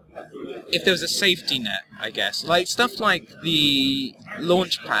 if there was a safety net, I guess. Like stuff like the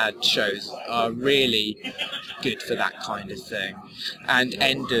Launchpad shows are really good for that kind of thing, and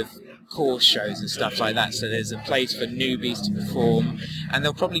end of course shows and stuff like that, so there's a place for newbies to perform, and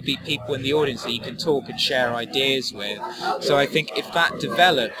there'll probably be people in the audience that you can talk and share ideas with. So I think if that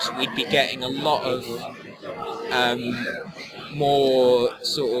developed, we'd be getting a lot of more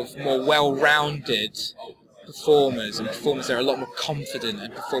well-rounded performers, and performers that are a lot more confident,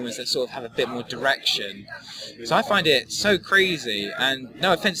 and performers that sort of have a bit more direction. So I find it so crazy, and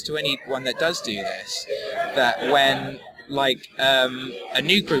no offense to anyone that does do this, that when like a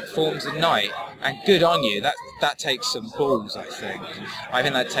new group forms a night, and good on you, that takes some balls. I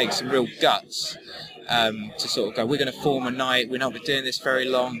think that takes some real guts to sort of go, we're going to form a night, we're not doing this very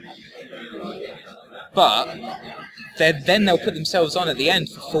long, but then they'll put themselves on at the end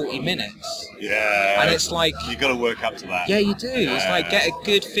for 40 minutes. Yeah. And it's like, you got to work up to that. Yeah, you do. Yeah. It's like, get a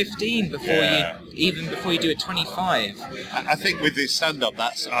good 15 before you do a 25. I think with this stand-up,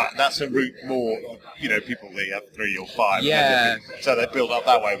 that's a route more. People they have 3 or 5. Yeah. So they build up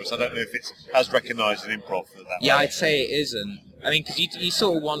that way. But I don't know if it's as recognised in improv for that. Yeah, way. I'd say it isn't. I mean, because you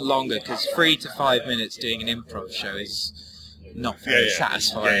sort of want longer, because 3 to 5 minutes doing an improv show is not very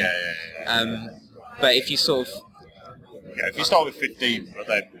satisfying. But if you sort of... Yeah, if you start with 15, but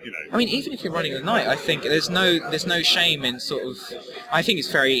then, I mean, even if you're running the night, I think there's no shame in sort of... I think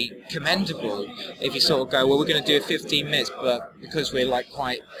it's very commendable if you sort of go, well, we're going to do a 15 minutes, but because we're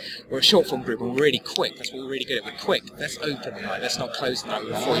a short form group and we're really quick, that's what we're really good at, we're quick, let's open the night, let's not close the night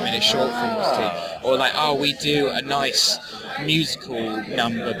with a 40-minute short form team. Or like, we do a nice musical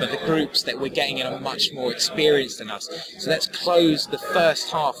number, but the groups that we're getting in are much more experienced than us, so let's close the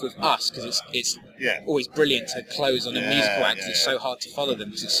first half with us, because it's always brilliant to close on a musical act, it's so hard to follow them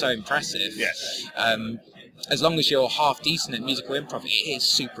because it's so impressive. Yes. As long as you're half decent at musical improv, it is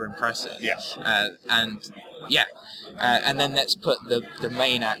super impressive. Yes. And then let's put the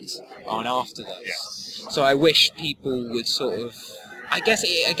main act on after those. Yes. So I wish people would sort of guess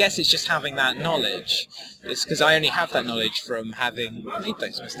it's just having that knowledge. It's because I only have that knowledge from having made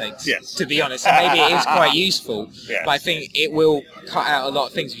those mistakes. Yes. To be honest, and maybe it is quite useful. Yes. But I think it will cut out a lot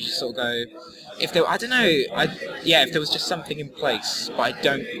of things if you just sort of go. If there, I don't know. If there was just something in place, but I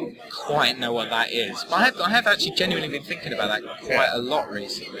don't quite know what that is. But I have actually genuinely been thinking about that quite a lot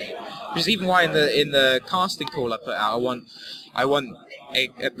recently. Which is even why in the casting call I put out, I want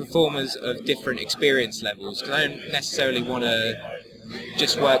a performers of different experience levels, because I don't necessarily want to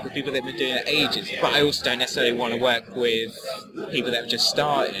just work with people that have been doing it ages, but I also don't necessarily want to work with people that have just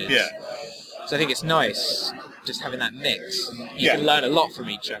started. Yeah. So I think it's nice just having that mix. You can learn a lot from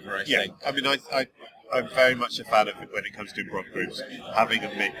each other, I think. I mean, I'm very much a fan of it when it comes to improv groups, having a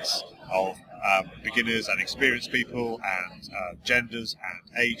mix of beginners and experienced people, and genders and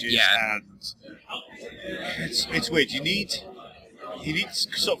ages, and it's weird. You need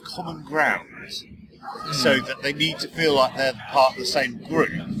sort of common ground, so that they need to feel like they're part of the same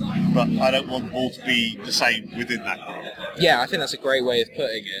group, but I don't want them all to be the same within that group. Yeah, I think that's a great way of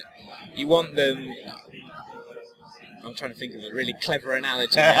putting it. You want them... I'm trying to think of a really clever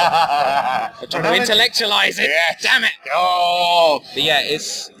analogy here. I'm trying to intellectualise it. Yes. Damn it! Oh! But yeah,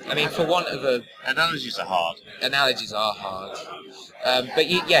 I mean, for want of a... Analogies are hard. Analogies are hard. But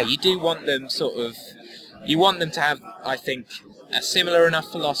you do want them you want them to have, I think, a similar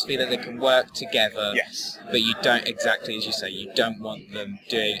enough philosophy that they can work together. Yes. But you don't exactly, as you say, you don't want them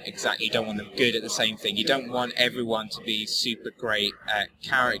you don't want them good at the same thing. You don't want everyone to be super great at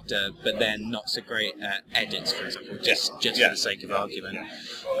character, but then not so great at edits, for example, just for the sake of argument.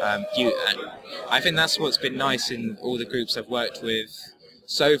 I think that's what's been nice in all the groups I've worked with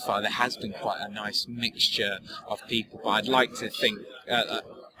so far. There has been quite a nice mixture of people, but I'd like to think, and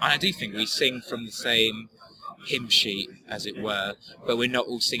I do think we sing from the same hymn sheet, as it were, but we're not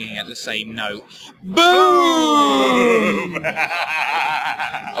all singing at the same note. Boom!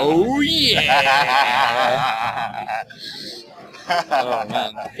 Oh yeah! Oh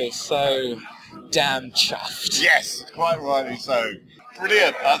man, I feel so damn chuffed. Yes, quite rightly so.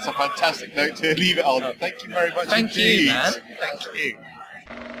 Brilliant. That's a fantastic note to leave it on. Thank you very much Thank indeed. you, man. Thank you.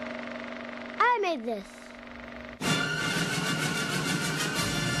 I made this.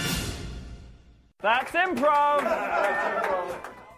 That's improv!